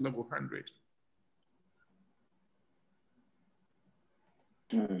science level 100.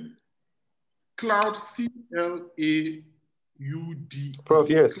 Cloud, C-L-A-U-D. Prof,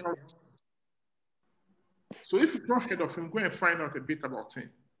 yes. Cloud. So if you've not heard of him, go and find out a bit about him.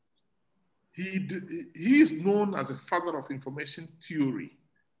 He is known as a father of information theory,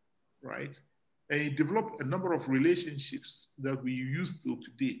 right? And he developed a number of relationships that we use till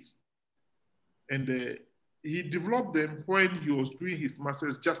to date. And he developed them when he was doing his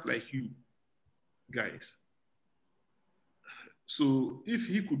master's just like you guys. So if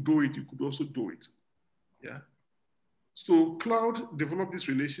he could do it, you could also do it, yeah? So Cloud developed this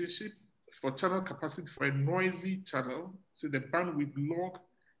relationship for channel capacity for a noisy channel, so the bandwidth log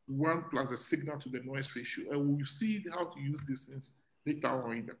 1 plus the signal to the noise ratio. And we'll see how to use these things later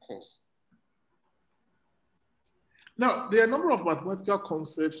on in the course. Now, there are a number of mathematical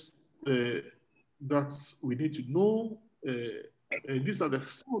concepts that we need to know. These are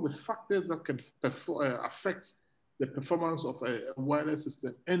some of the factors that can affect the performance of a wireless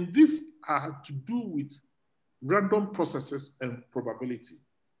system. And these are to do with random processes and probability.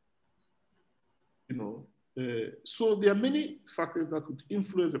 So there are many factors that could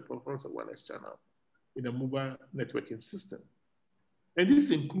influence the performance of wireless channel in a mobile networking system. And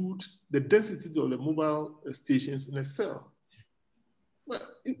these include the density of the mobile stations in a cell. Well,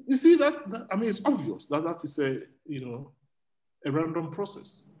 you see that, it's obvious that is a random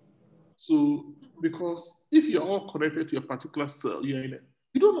process. So, because if you're all connected to a particular cell, you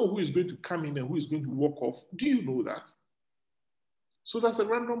don't know who is going to come in and who is going to walk off. Do you know that? So that's a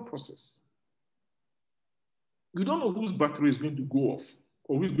random process. You don't know whose battery is going to go off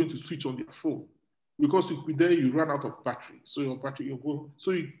or who is going to switch on their phone, because you run out of battery. So your battery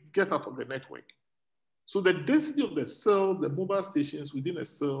so you get out of the network. So the density of the cell, the mobile stations within a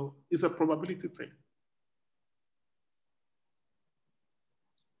cell, is a probability thing.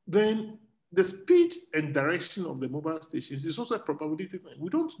 Then the speed and direction of the mobile stations is also a probability thing. We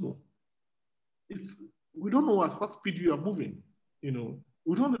don't know. We don't know at what speed you are moving. We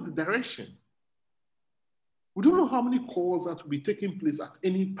don't know the direction. We don't know how many calls that will be taking place at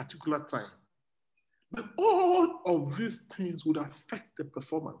any particular time. But all of these things would affect the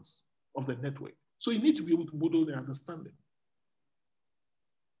performance of the network. So you need to be able to model and understand them.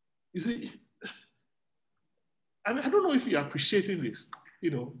 You see, I don't know if you're appreciating this.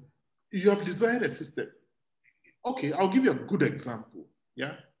 You have designed a system. Okay, I'll give you a good example.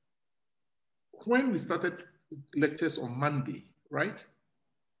 Yeah. When we started lectures on Monday, right?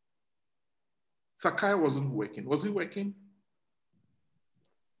 Sakai wasn't working. Was it working?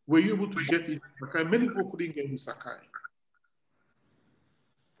 Were you able to get it? Sakai? Many people couldn't get into Sakai.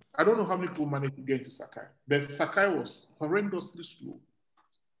 I don't know how many people managed to get into Sakai, but Sakai was horrendously slow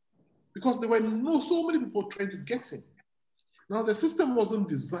because there were so many people trying to get in. Now the system wasn't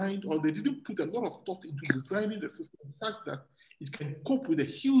designed, or they didn't put a lot of thought into designing the system such that it can cope with a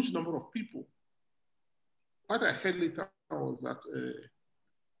huge number of people. What I heard later was that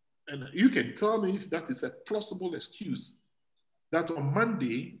And you can tell me if that is a plausible excuse that on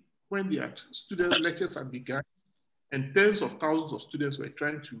Monday, when the student lectures had begun and tens of thousands of students were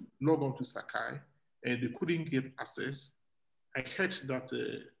trying to log on to Sakai and they couldn't get access, I heard that,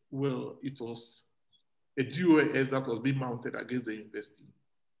 well, it was a DOS that was being mounted against the university.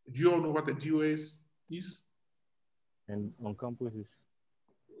 Do you all know what a DOS is? And on campus is,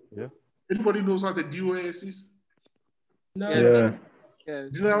 yeah. Anybody knows what a DOS is? No. Yes.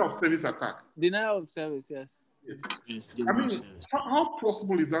 Yes. Denial of service attack. Denial of service, yes. Yes, I mean, how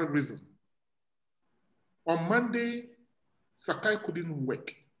plausible is that reason? On Monday, Sakai couldn't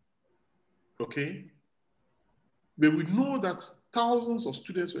work, okay? But we know that thousands of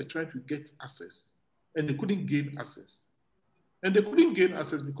students were trying to get access and they couldn't gain access. And they couldn't gain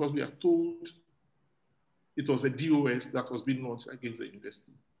access because we are told it was a DOS that was being launched against the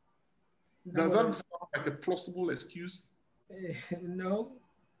university. Does that sound like a plausible excuse? No.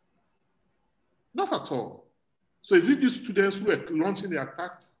 Not at all. So is it these students who are launching the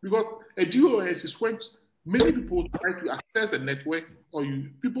attack? Because a DOS is when many people try to access a network, or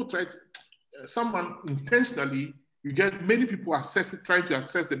people try to, someone intentionally, you get many people trying to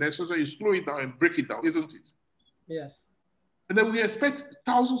access the network, so you slow it down and break it down, isn't it? Yes. And then we expect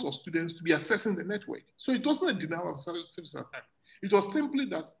thousands of students to be accessing the network. So it wasn't a denial of service attack. It was simply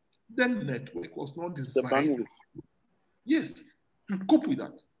that the network was not designed. Yes, to cope with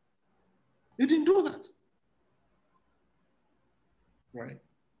that. They didn't do that. Right?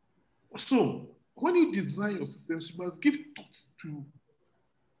 So when you design your systems, you must give thought to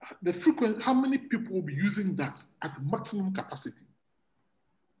the frequency, how many people will be using that at maximum capacity.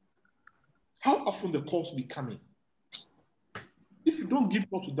 How often the calls will be coming. If you don't give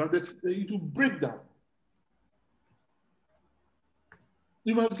thought to that, it will break down.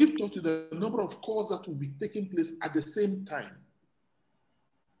 You must give thought to the number of calls that will be taking place at the same time.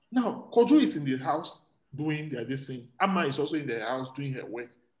 Now, Kojo is in the house doing this thing. Amma is also in the house doing her work.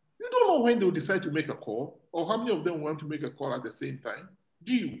 You don't know when they'll decide to make a call or how many of them want to make a call at the same time.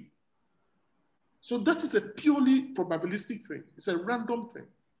 Do you? So that is a purely probabilistic thing. It's a random thing.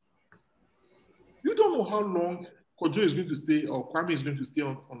 You don't know how long Kojo is going to stay or Kwame is going to stay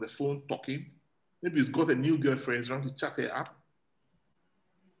on the phone talking. Maybe he's got a new girlfriend, he's trying to chat her up.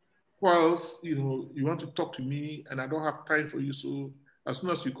 Whilst, you want to talk to me and I don't have time for you, so as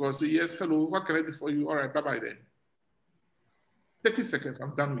soon as you call, say, yes, hello, what can I do for you? All right, bye-bye then. 30 seconds,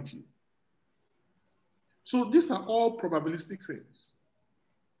 I'm done with you. So these are all probabilistic things.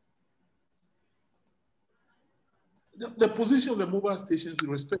 The position of the mobile stations with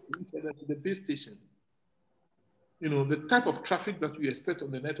respect to each other to the base station. The type of traffic that we expect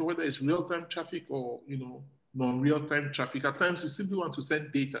on the network, whether it's real-time traffic or, non-real-time traffic. At times, you simply want to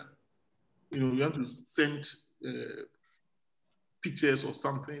send data. You want to send pictures or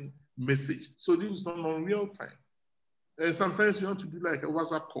something, message. So this is not non-real time. And sometimes you want to do like a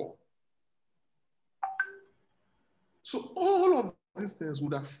WhatsApp call. So all of these things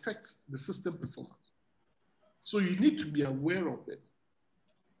would affect the system performance. So you need to be aware of them.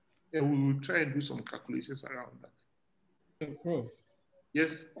 And we will try and do some calculations around that. Prof.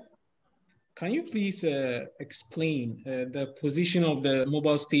 Yes? Can you please explain the position of the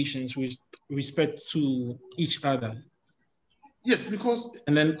mobile stations with respect to each other? Yes, because...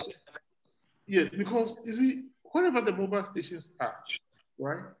 And then... Yes, because, you see, wherever the mobile stations are,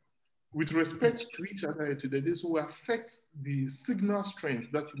 right, with respect to each other, this will affect the signal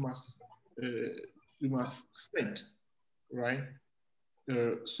strength that you must send, right?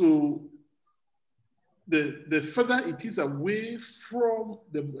 So the further it is away from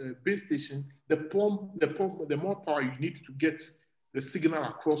the base station, the more power you need to get the signal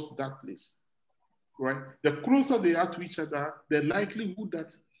across to that place, right? The closer they are to each other, the likelihood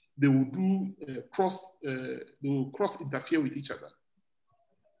that they will cross interfere with each other.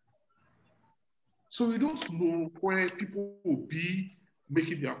 So we don't know where people will be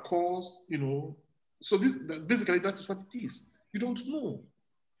making their calls, So basically that is what it is. You don't know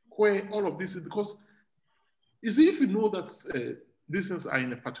where all of this is, because you see, if you know that these things are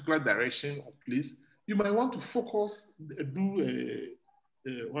in a particular direction or place, you might want to focus, do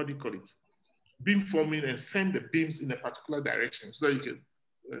what do you call it? Beam forming and send the beams in a particular direction so that you can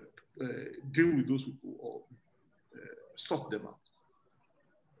deal with those people or sort them out.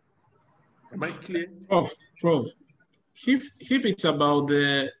 Am I clear? Prof, if it's about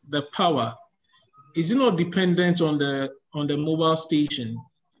the power, is it not dependent on the mobile station?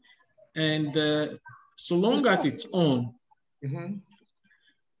 And so long as it's on,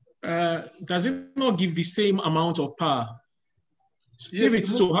 does it not give the same amount of power? Yes, if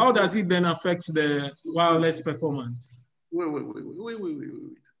it's so, how does it then affect the wireless performance? Wait.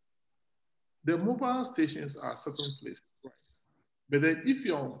 the mobile stations are certain places, right? But then if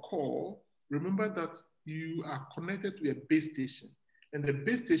you're on call, remember that you are connected to a base station, and the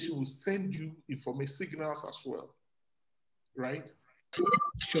base station will send you information signals as well, right?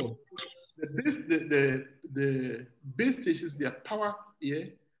 Sure. The base stations, their power here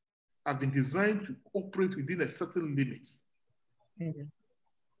have been designed to operate within a certain limit. Okay.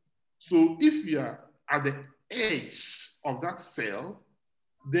 So if you are at the edge of that cell,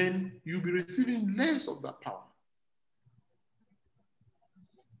 then you'll be receiving less of that power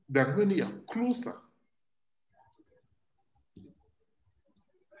than when you are closer.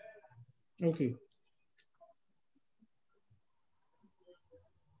 Okay.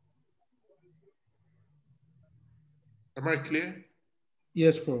 Am I clear?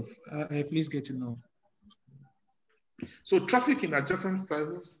 Yes, Prof. I please get to know. So traffic in adjacent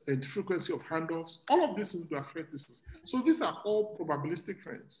sizes and frequency of handoffs, all of this will affect this. So these are all probabilistic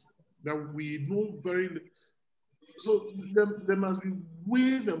things that we know very. So there must be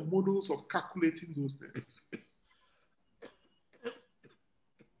ways and models of calculating those things.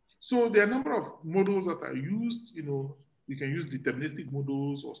 So there are a number of models that are used. You know, you can use deterministic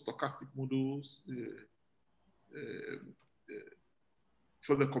models or stochastic models.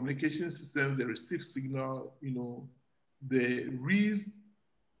 For the communication systems, the receive signal, you know, the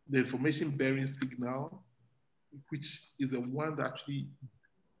information bearing signal, which is the one that actually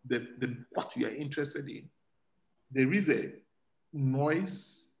what you are interested in. There is a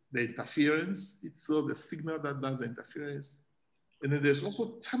noise, the interference itself, the signal that does the interference. And then there's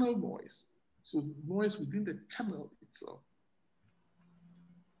also tunnel noise. So noise within the tunnel itself.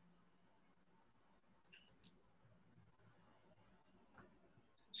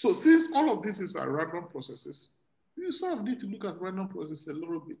 So since all of this are random processes, you sort of need to look at random processes a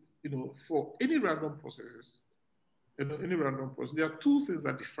little bit. You know, for any random processes, any random process, there are two things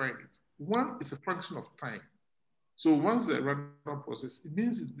that define it. One is a function of time. So once a random process, it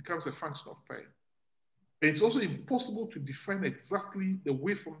means it becomes a function of time. And it's also impossible to define exactly the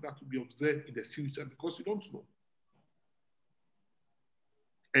waveform that will be observed in the future because you don't know.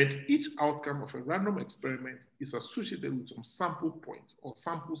 And each outcome of a random experiment is associated with some sample point or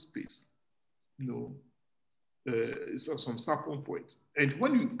sample space, you know, some sample point. And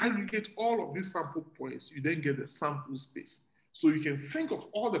when you aggregate all of these sample points, you then get the sample space. So you can think of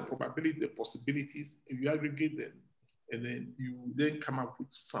all the probability, the possibilities, and you aggregate them, and then you then come up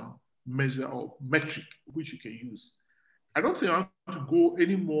with some measure or metric which you can use. I don't think I want to go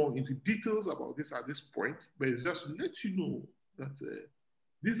any more into details about this at this point, but it's just to let you know that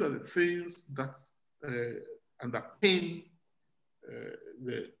these are the things that underpin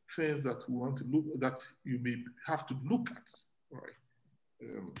the things that we want to look, that you may have to look at, right?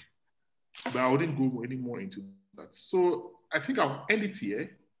 But I wouldn't go any more into that. So I think I'll end it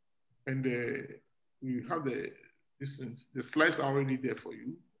here, and we have the slides are already there for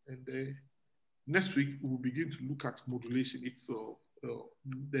you, and next week we'll begin to look at modulation itself.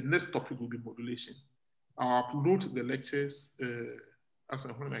 The next topic will be modulation. I'll upload the lectures as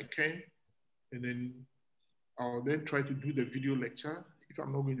and when I can, and then I'll then try to do the video lecture. If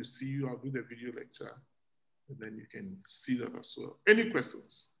I'm not going to see you, I'll do the video lecture, and then you can see that as well. Any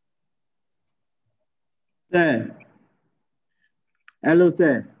questions? Sir. Hello,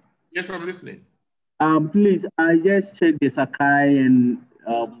 sir. Yes, I'm listening. Please, I just checked the Sakai, and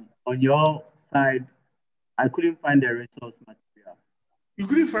on your side, I couldn't find the resource material. You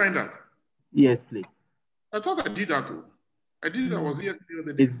couldn't find that? Yes, please. I thought I did that too. I did that was yesterday or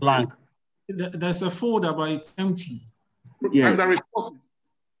the day. It's blank. There's a folder, but it's empty. Yes. Under resources.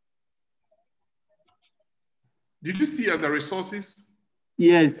 Did you see under resources?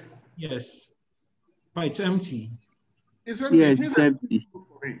 Yes. Yes. But it's empty. It's empty. Yes, it means it's empty.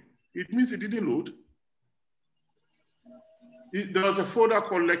 It means it didn't load. There was a folder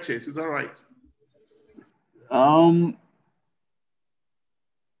called lectures. Is that right?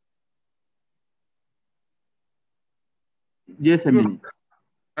 Just a minute.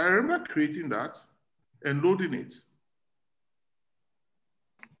 I remember creating that and loading it.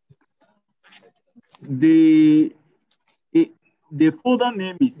 The folder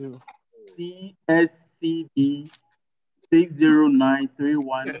name is CSCD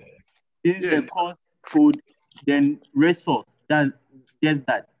 60931. This is the course code, then resource. That's just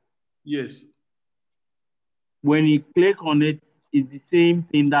that. Yes. When you click on it, it's the same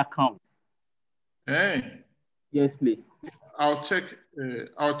thing that counts. Hey. Yes, please. I'll check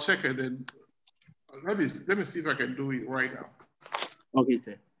it then. Let me see if I can do it right now. Okay,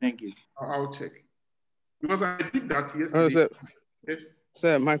 sir. Thank you. I'll check. Because I did that yesterday. Yes.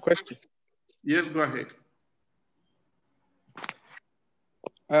 Sir, my question. Yes, go ahead.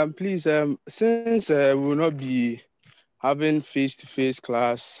 Please, since we will not be having face-to-face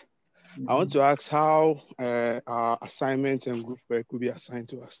class, I want to ask how our assignments and group work will be assigned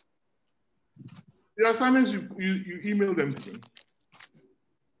to us. Your assignments, you email them to me.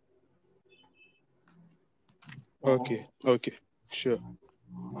 Okay, okay, sure.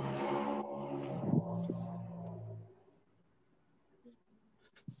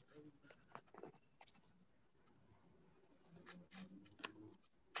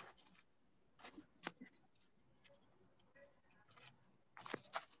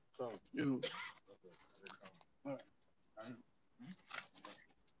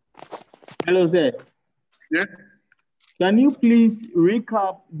 Hello, sir. Yes. Can you please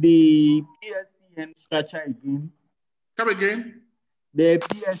recap the PSTN structure again? Come again. The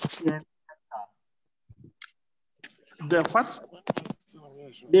PSTN. The what?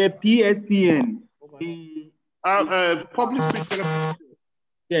 The PSTN. The public switch telephone.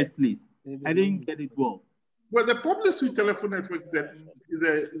 Yes, please. I didn't get it well. Well, the public switch telephone network is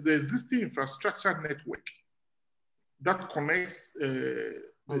an existing infrastructure network that connects the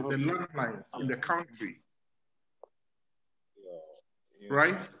landlines in the country.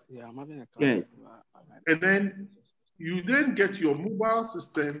 Right? Yes. And then you then get your mobile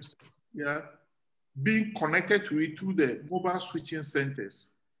systems, being connected to it through the mobile switching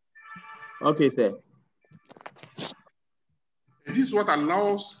centers. Okay, sir. And this is what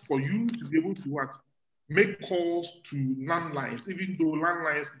allows for you to be able to make calls to landlines, even though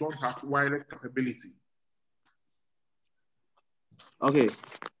landlines don't have wireless capability. Okay.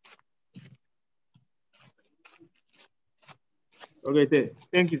 Okay, sir.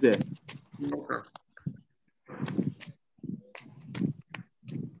 Thank you, sir. Okay.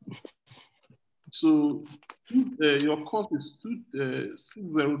 So your course is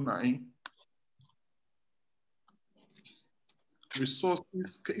 609.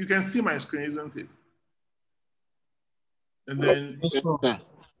 Resources. You can see my screen, isn't it? And then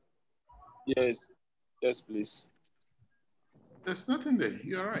yes, please. There's nothing there.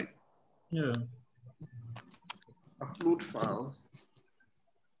 You're right. Yeah. Upload files.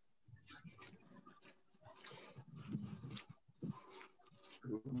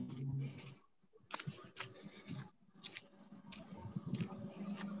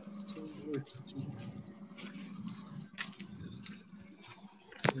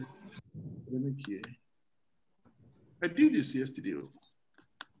 Let me hear. I did this yesterday.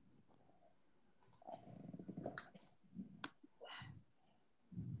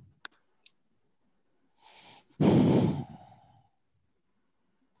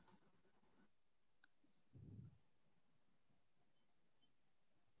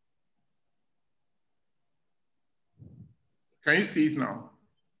 Can you see it now?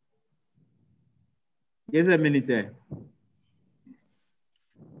 Yes, a minute, sir.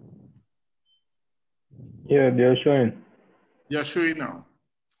 Yeah, they are showing. They are showing now.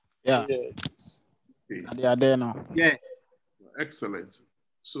 Yeah. Yes. Okay. And they are there now. Yes. Excellent.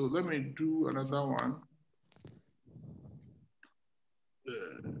 So let me do another one.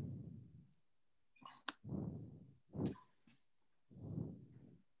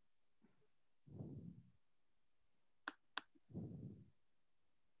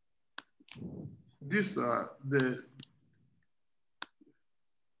 These are the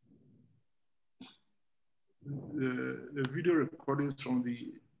video recordings from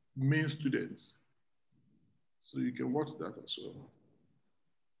the main students. So you can watch that as well.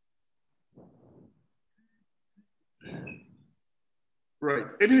 Right.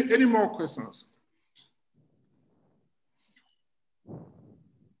 Any more questions?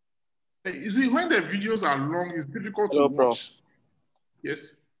 You see, when the videos are long, it's difficult to watch. Prof.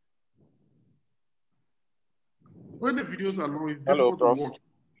 Yes. When the videos are long, it's Hello, difficult Prof. to watch.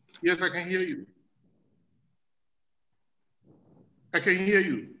 Yes, I can hear you. I can hear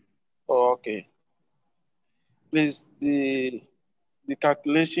you. Oh, okay. Please, the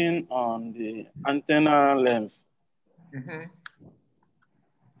calculation on the antenna length. Mm-hmm.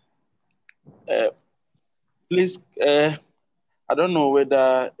 Please, I don't know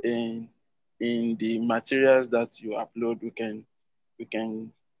whether in the materials that you upload, we can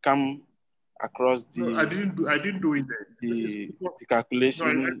come across the. No, I didn't do it there. The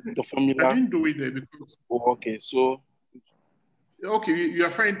calculation, no, the formula. I didn't do it there because. Oh, okay, so. Okay, you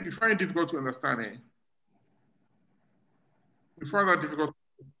find it difficult to understand, eh? You find that difficult.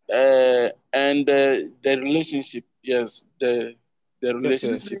 And the relationship, yes, the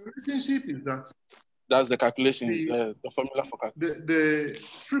relationship. The relationship is that. That's the calculation, the formula for calculation. The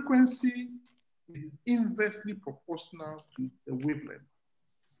frequency is inversely proportional to the wavelength,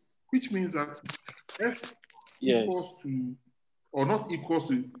 which means that F equals to or not equals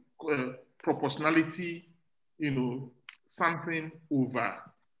to proportionality, something over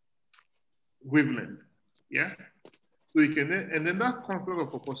wavelength. Yeah. So you can then, and then that constant of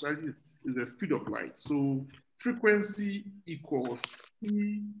proportionality is the speed of light. So frequency equals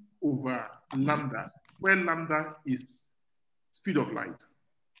c over lambda, where lambda is speed of light.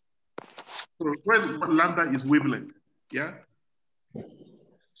 So where lambda is wavelength. Yeah.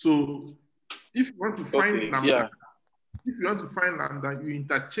 So if you want to find lambda, if you want to find lambda, you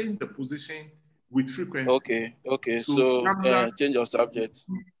interchange the position with frequency. Okay. So lambda, change of subject.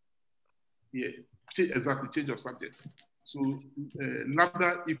 Yeah, exactly, change of subject. So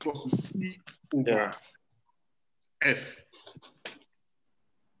lambda equals to C over F.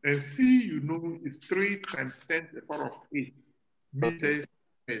 And C, is 3 times 10 to the power of 8 meters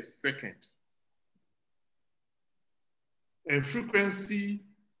per second. And frequency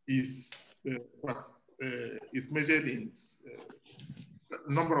is is measured in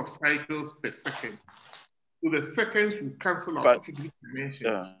number of cycles per second. So the seconds will cancel out if you do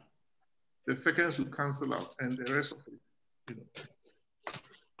dimensions. The seconds will cancel out, and the rest of it,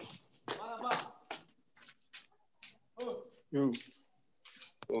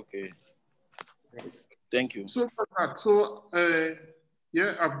 Okay. Thank you. So,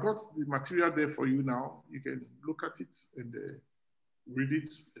 yeah, I've got the material there for you now. You can look at it and read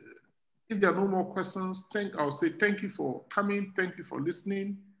it. If there are no more questions, I'll say thank you for coming. Thank you for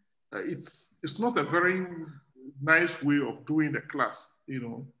listening. It's not a very nice way of doing the class,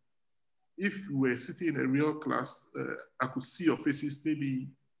 If we were sitting in a real class, I could see your faces, maybe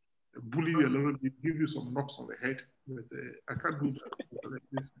bully you a little bit, give you some knocks on the head, but I can't do that like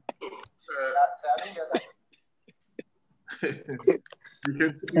this.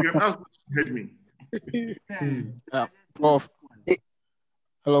 You can ask to head me. Prof.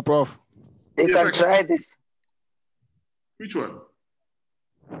 Hello, Prof. You can try this. Which one?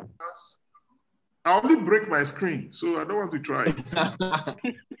 I only break my screen, so I don't want to try.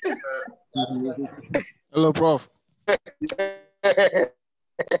 Hello, Prof.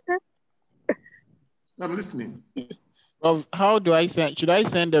 I'm listening. Prof, how do I send? Should I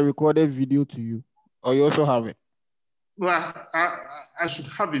send the recorded video to you, or you also have it? Well, I should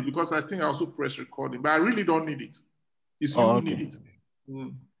have it because I think I also press recording, but I really don't need it. It's you who need it.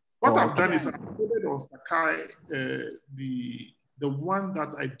 What I've done is I've uploaded on Sakai the one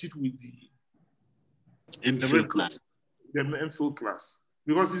that I did with the MPhil class. The MPhil class.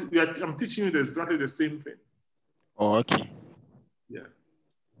 Because I'm teaching you exactly the same thing. Oh, okay. Yeah.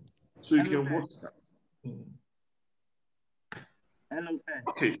 So you can watch that. Hello, sir.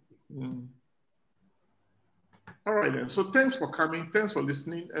 Okay. All right then. So thanks for coming. Thanks for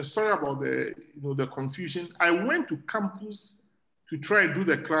listening. And sorry about the confusion. I went to campus to try and do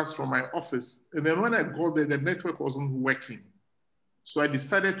the class from my office. And then when I got there, the network wasn't working. So I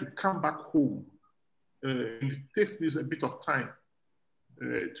decided to come back home. And it takes me a bit of time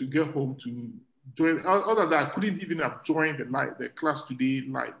to get home to join. Other than that, I couldn't even have joined the class today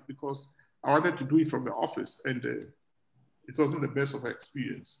live because I wanted to do it from the office, and it wasn't the best of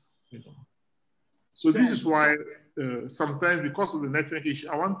experience. So this is why sometimes, because of the network issue,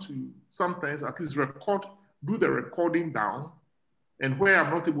 I want to sometimes at least do the recording down, and where I'm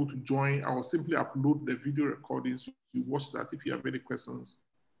not able to join, I will simply upload the video recordings. You watch that. If you have any questions,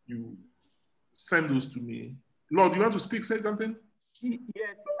 you send those to me. Lord, you want to say something? Yes,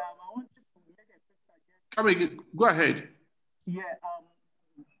 I want to make a quick suggestion. Come again. Go ahead. Yeah,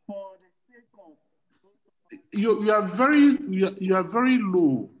 for the sake of you are very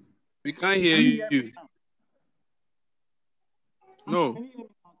low. We can't hear you. No.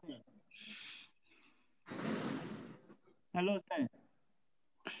 Hello, sir.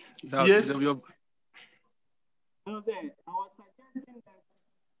 Yes. Hello, sir. I was suggesting that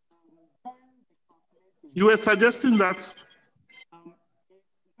you were suggesting that.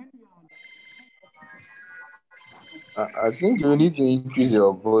 I think you need to increase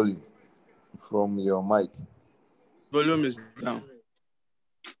your volume from your mic. Volume is down.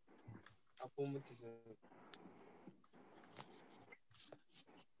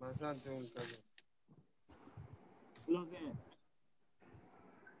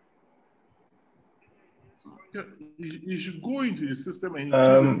 You should go into the system and increase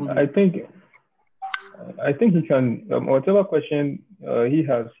the volume. I think he can, whatever question he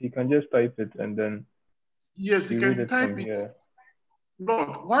has, he can just type it and then. Yes, he can type it. Here.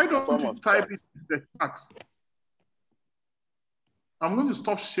 Lord, why don't you type it in the chat? I'm going to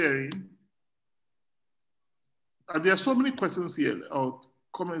stop sharing. There are so many questions here or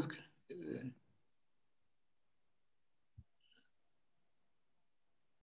comments.